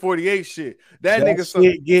first 48 shit. That nigga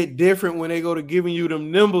shit get different when they go to giving you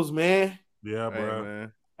them nimbles, man. Yeah, bro. Hey,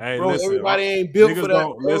 man. Hey, Bro, listen, everybody ain't built for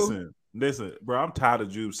that. Listen, bro. I'm tired of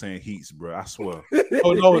Jude saying heats, bro. I swear.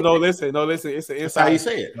 Oh no, listen. It's an That's how inside. you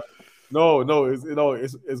say it. No,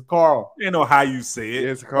 it's Carl. You know how you say it.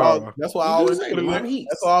 It's Carl. That's why I always put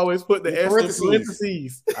that's why I always put the S in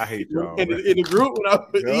parentheses. I hate y'all. In the group when I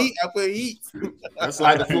put heat, I put heat. That's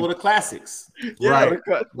like the Florida Classics. Yeah,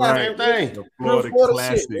 Same thing. The Florida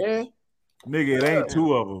Classic. Shit, man. Nigga, it ain't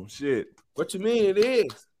two of them. Shit. What you mean it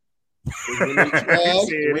is?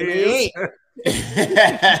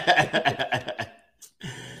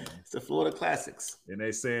 It's the Florida Classics. And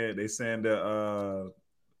they saying the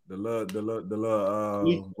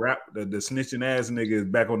rap the snitching ass nigga is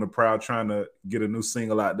back on the prowl trying to get a new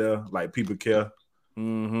single out there. Like people care.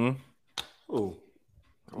 Mm-hmm. Oh,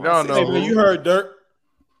 Y'all know. Hey, man, you heard Dirk.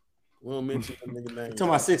 We don't mention that nigga name. You talking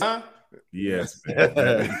about 6, huh? Yes.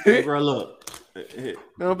 Hey, bro, look.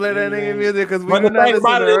 Don't play that nigga music because we But the do not thing listen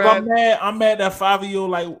about to it is, rap. I'm mad that Fabio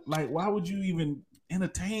like why would you even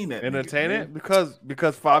entertain that? Entertain nigga, it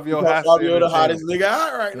because Fabio Because has Fabio to the entertain hottest it. nigga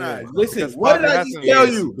out right now. Yeah. Listen, Because what did Fabio I has just to- tell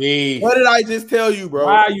you? Big. What did I just tell you, bro?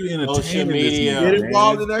 Why are you Social entertaining media. this Get nigga,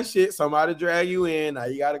 involved man? in that shit. Somebody drag you in. Now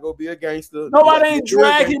you got to go be a gangster. Nobody You ain't gotta be a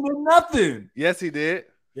drag gangster. him in nothing. Yes, he did.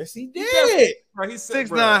 Yes, he did. Bro, he said,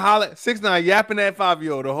 6ix9ine 6ix9ine yapping at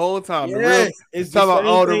Fabio the whole time. The real, Yes, it's talking about, same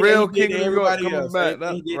oh, the thing real that he did king to of New York everybody coming else. back. Same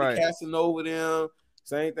thing he did Right. to Casanova them.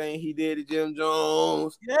 Same thing he did to Jim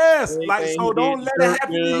Jones. yes, Same like thing so he don't did let to it Dirk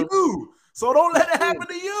happen to them. you. So don't let it happen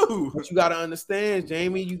to you. But you gotta understand,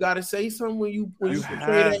 Jamie. You gotta say something when you You portray have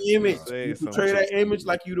that to image. say You something. portray that image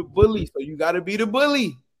like you the bully, so you gotta be the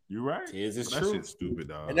bully. You right? Is it That true? shit's stupid,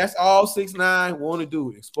 dog. And that's all 6ix9ine want to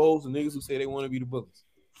do: expose the niggas who say they want to be the bullies.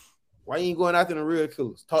 Why you ain't going after the real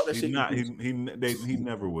killers? Talk that He's shit. not. To Gucci. He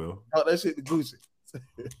never will. Talk that shit to Gucci.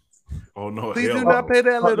 Oh no! Please hell do no. not pay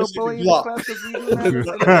that Fuck little this shit boy to in the block. class because we do not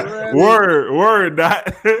listen to rap. Word, not.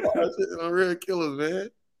 Talk that shit to the real killers, man.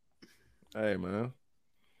 Hey, man.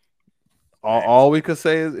 All we could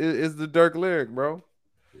say is the Dirk lyric, bro.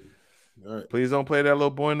 All right. Please don't play that little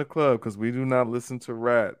boy in the club because we do not listen to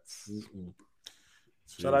rats.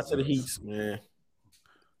 Shout out to the Heats, man.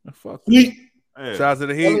 Fuck. Heat. Hey, Shout out to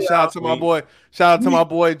the Heat. Shout out to my boy. Shout out to my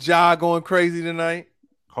boy Ja going crazy tonight.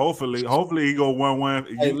 hopefully he go 1-1.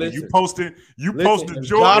 Hey, You listen. posted Listen, the if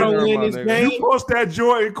Ja don't Jordan. win my this nigga. game, You post that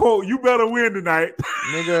Jordan quote. You better win tonight.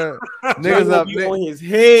 Nigga, Ja niggas gonna up. be on his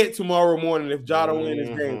head tomorrow morning if Ja don't win this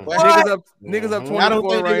game. Mhm. Niggas up. Niggas up Mhm. I don't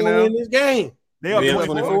 24 think they're right gonna now. win this game. They up Yeah,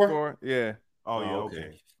 24. 24? Yeah. Oh yeah, Oh,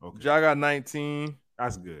 okay. Okay. Ja got 19.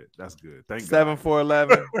 That's good. That's good. Thank 7 God. for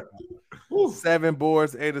 11. 7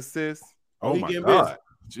 boards, 8 assists. Oh he my getting God.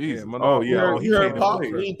 Jesus. Yeah, Oh You yeah. heard, Oh, he you heard came to Pop,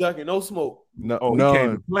 play. we ain't ducking no smoke. No, Oh, he came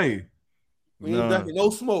none. to play. We ain't None. ducking no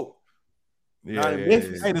smoke. Yeah, Not in yeah,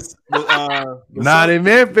 Memphis. yeah. Hey, Not in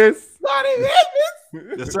Memphis. Not in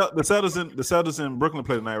Memphis. the Celtics in Brooklyn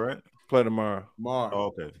play tonight, right? Play tomorrow. Mar. Oh,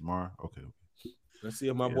 okay. Tomorrow. Okay. Let's see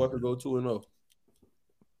if my boy could go 2-0.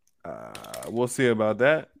 We'll see about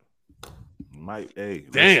that. Might. Hey.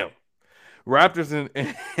 Damn. Raptors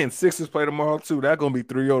and Sixers play tomorrow too. That's gonna be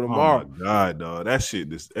 3-0 tomorrow. Oh my God, dog. That shit.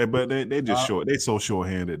 But they just short. They so short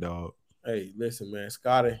handed, dog. Hey, listen, man.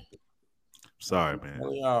 Scotty. Sorry, man.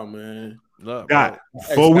 Tell y'all, man. Look, Dot. bro.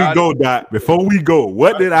 Before we Scotty. go, Dot. Before we go,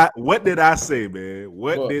 what did I say, man?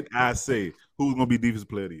 What What? did I say? Who's gonna be defensive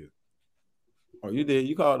player of the year? Oh, you did.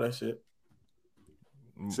 You called that shit.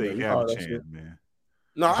 Say Yeah, he you have a called that chance, shit. man.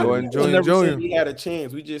 No, Jordan I never Jr. said he had a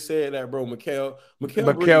chance. We just said that, bro.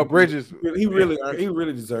 Mikal Bridges. He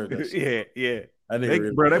really deserved that shit. Yeah. I think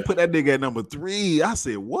really, Bro, they put that nigga at number 3. I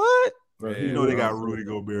said, what? bro, Yeah, You know they got really Rudy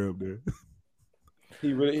Gobert up there.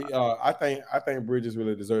 He really, I think Bridges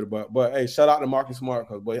really deserved it. But hey, shout out to Marcus Smart,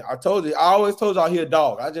 because boy, I always told y'all he a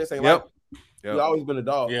dog. I just ain't like him. He always been a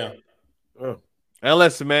dog. Yeah. And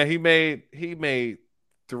listen, man, he made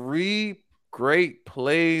 3 great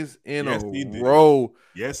plays in Yes, a he did. row.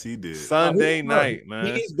 Yes, he did. Sunday night, man.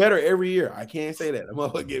 He gets better every year. I can't say that. I'm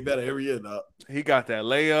gonna get better every year, dog. He got that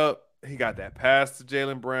layup. He got that pass to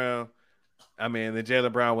Jaylen Brown. I mean, then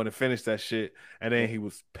Jaylen Brown would have finished that shit, and then he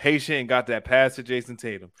was patient and got that pass to Jason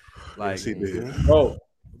Tatum. Like, Yes, he did. Bro,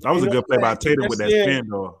 That was a good play by Tatum with that spin,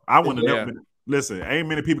 though. I wouldn't have Yeah. never been. Listen, ain't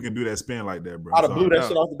many people can do that spin like that, bro. I'd have blew that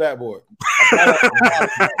shit off the backboard.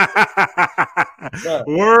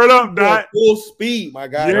 Word up, Dot. Full speed, my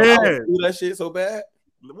guy. Yeah. I would do that shit so bad.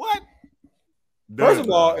 What? First of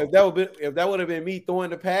all, if that would have been me throwing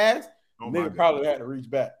the pass, Oh my nigga God. probably had to reach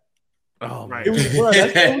back. oh Right. It was, bro,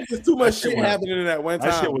 it was just too much shit was- happening in that one time.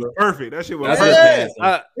 That shit was bro. perfect. That shit was That's perfect.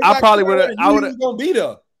 it. I probably would have. I would have. gonna be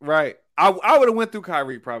there. Right. I would have went through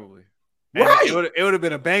Kyrie probably. And Right. It would have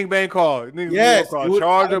been a bang bang call. Niggas Yes, call, it would-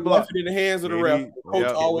 charge I or would block. left it in the hands of the KD, ref. The coach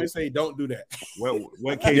yeah. always say, "Don't do that."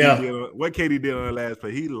 What KD Yeah. did? What KD did on the last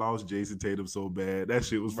play? He lost Jason Tatum so bad. That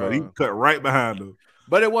shit was funny. He Bro. cut right behind him.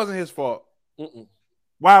 But it wasn't his fault Mm-mm.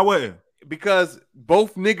 Why wasn't? because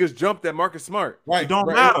both niggas jumped at Marcus Smart. Right? It don't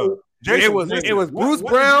right. matter. It was what- Bruce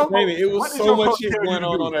what- Brown. Baby, it what was did so your much coach shit tell you going to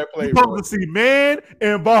on do? on that play, You bro. supposed to see man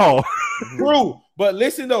and ball. True, but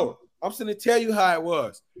listen though, I'm gonna tell you how it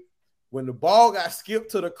was. When the ball got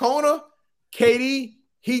skipped to the corner, KD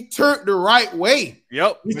he turned the right way.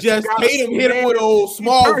 Yep. He But just you gotta Tatum see hit him man. with an old He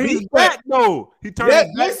small turned his V back cut. though. He turned Yeah,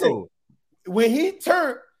 his back listen. though. When he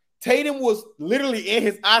turned, Tatum was literally in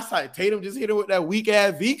his eyesight. Tatum just hit him with that weak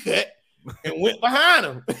ass V cut and went behind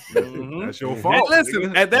him. Mhm. That's your And fault. listen,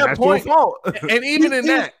 nigga. at that That's point, your fault. and even in He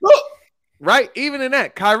that, was cooked. right? Even in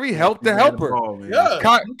that, Kyrie helped the helper. Ball, man. Yeah.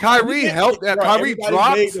 Kyrie helped that. Bro, Kyrie everybody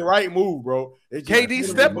dropped. made the right move, bro. They just KD hit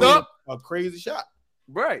him stepped with up. a crazy shot.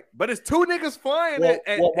 Right. But it's 2 niggas flying Well,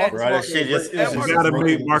 at Marcus Bro, that Smart shit was just- great. it's You just gotta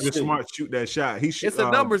rookie make Marcus shit. Smart shoot that shot. He shoot, it's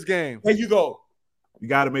a numbers game. There you go. You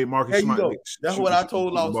gotta make Marcus There you Smart. go. That's shoot what the- I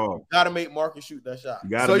told shoot the Lawson. ball. Got to make Marcus shoot that shot. You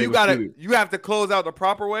gotta So make you him gotta shoot it. you have to close out the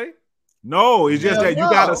proper way. No, it's just Hell that you no.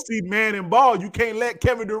 gotta see man and ball. You can't let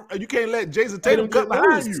you can't let Jason Tatum cut get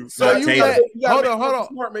behind loose. you. So Nah, you Tatum. let gotta hold make on. Marcus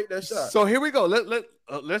Smart make that shot. So here we go.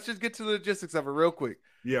 Let's just get to the logistics of it real quick.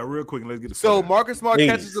 Yeah, real quick. Let's get the So score. Marcus Smart Please.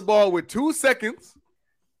 catches the ball with 2 seconds,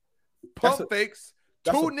 pump That's fakes,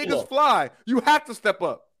 that's 2 a niggas pull-up. fly. You have to step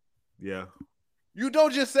up. Yeah, You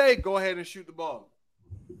don't just say go ahead and shoot the ball.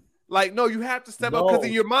 Like no, you have to step up No. because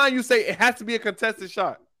in your mind you say it has to be a contested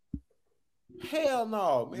shot. Hell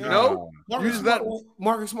no, man. You know? Marcus, You Smart,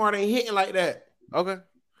 Marcus Smart ain't hitting like that. Okay.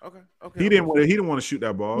 he didn't want to shoot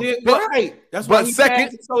that ball. Yeah, But- right. That's but why he second-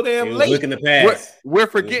 passed it so damn He was late. looking to We're, pass. we're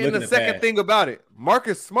forgetting looking the to second pass. thing about it.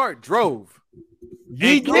 Marcus Smart drove.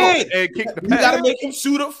 He and did. and kicked the You got to pass. make him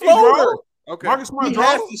shoot a floater. drove. Okay. Marcus Smart He drove.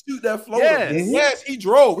 has to shoot that floater. Yes. Yes, he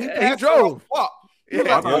drove. Yeah, he passed it drove. off the clock. He Yeah. was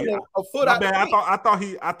like I thought- a foot My out the bad.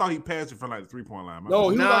 paint. I thought he passed it from like the 3-point line. My No,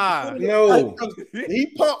 he bad. Nah. was No. he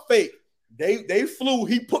pump fake. They flew.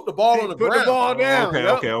 He put the ball He on the put the ground. ball down. Okay,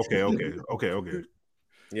 Yep. okay.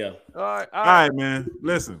 Yeah. All right. All right, man.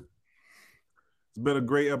 Listen, it's been a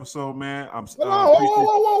great episode, man. I'm. Hold on,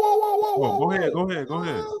 Whoa, go ahead.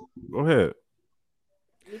 Go ahead.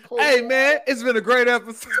 Hey man, it's been a great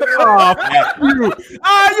episode. Oh, fuck you.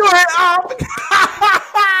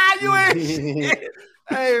 You ain't shit.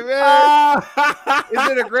 Hey man, Ah. it's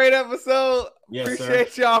been a great episode. Yes, sir.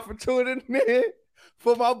 Appreciate y'all for tuning in.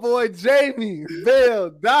 For my boy Jamie, Bill,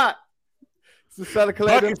 Dot. It's the Southern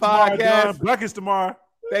Collective Buckets tomorrow, Podcast. John. Buckets tomorrow.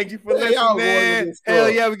 Thank you for Yeah, y'all going to listening. get Hell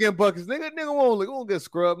scrubbed. yeah, we getting buckets. Nigga won't get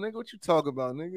scrubbed. Nigga, what you talking about, nigga?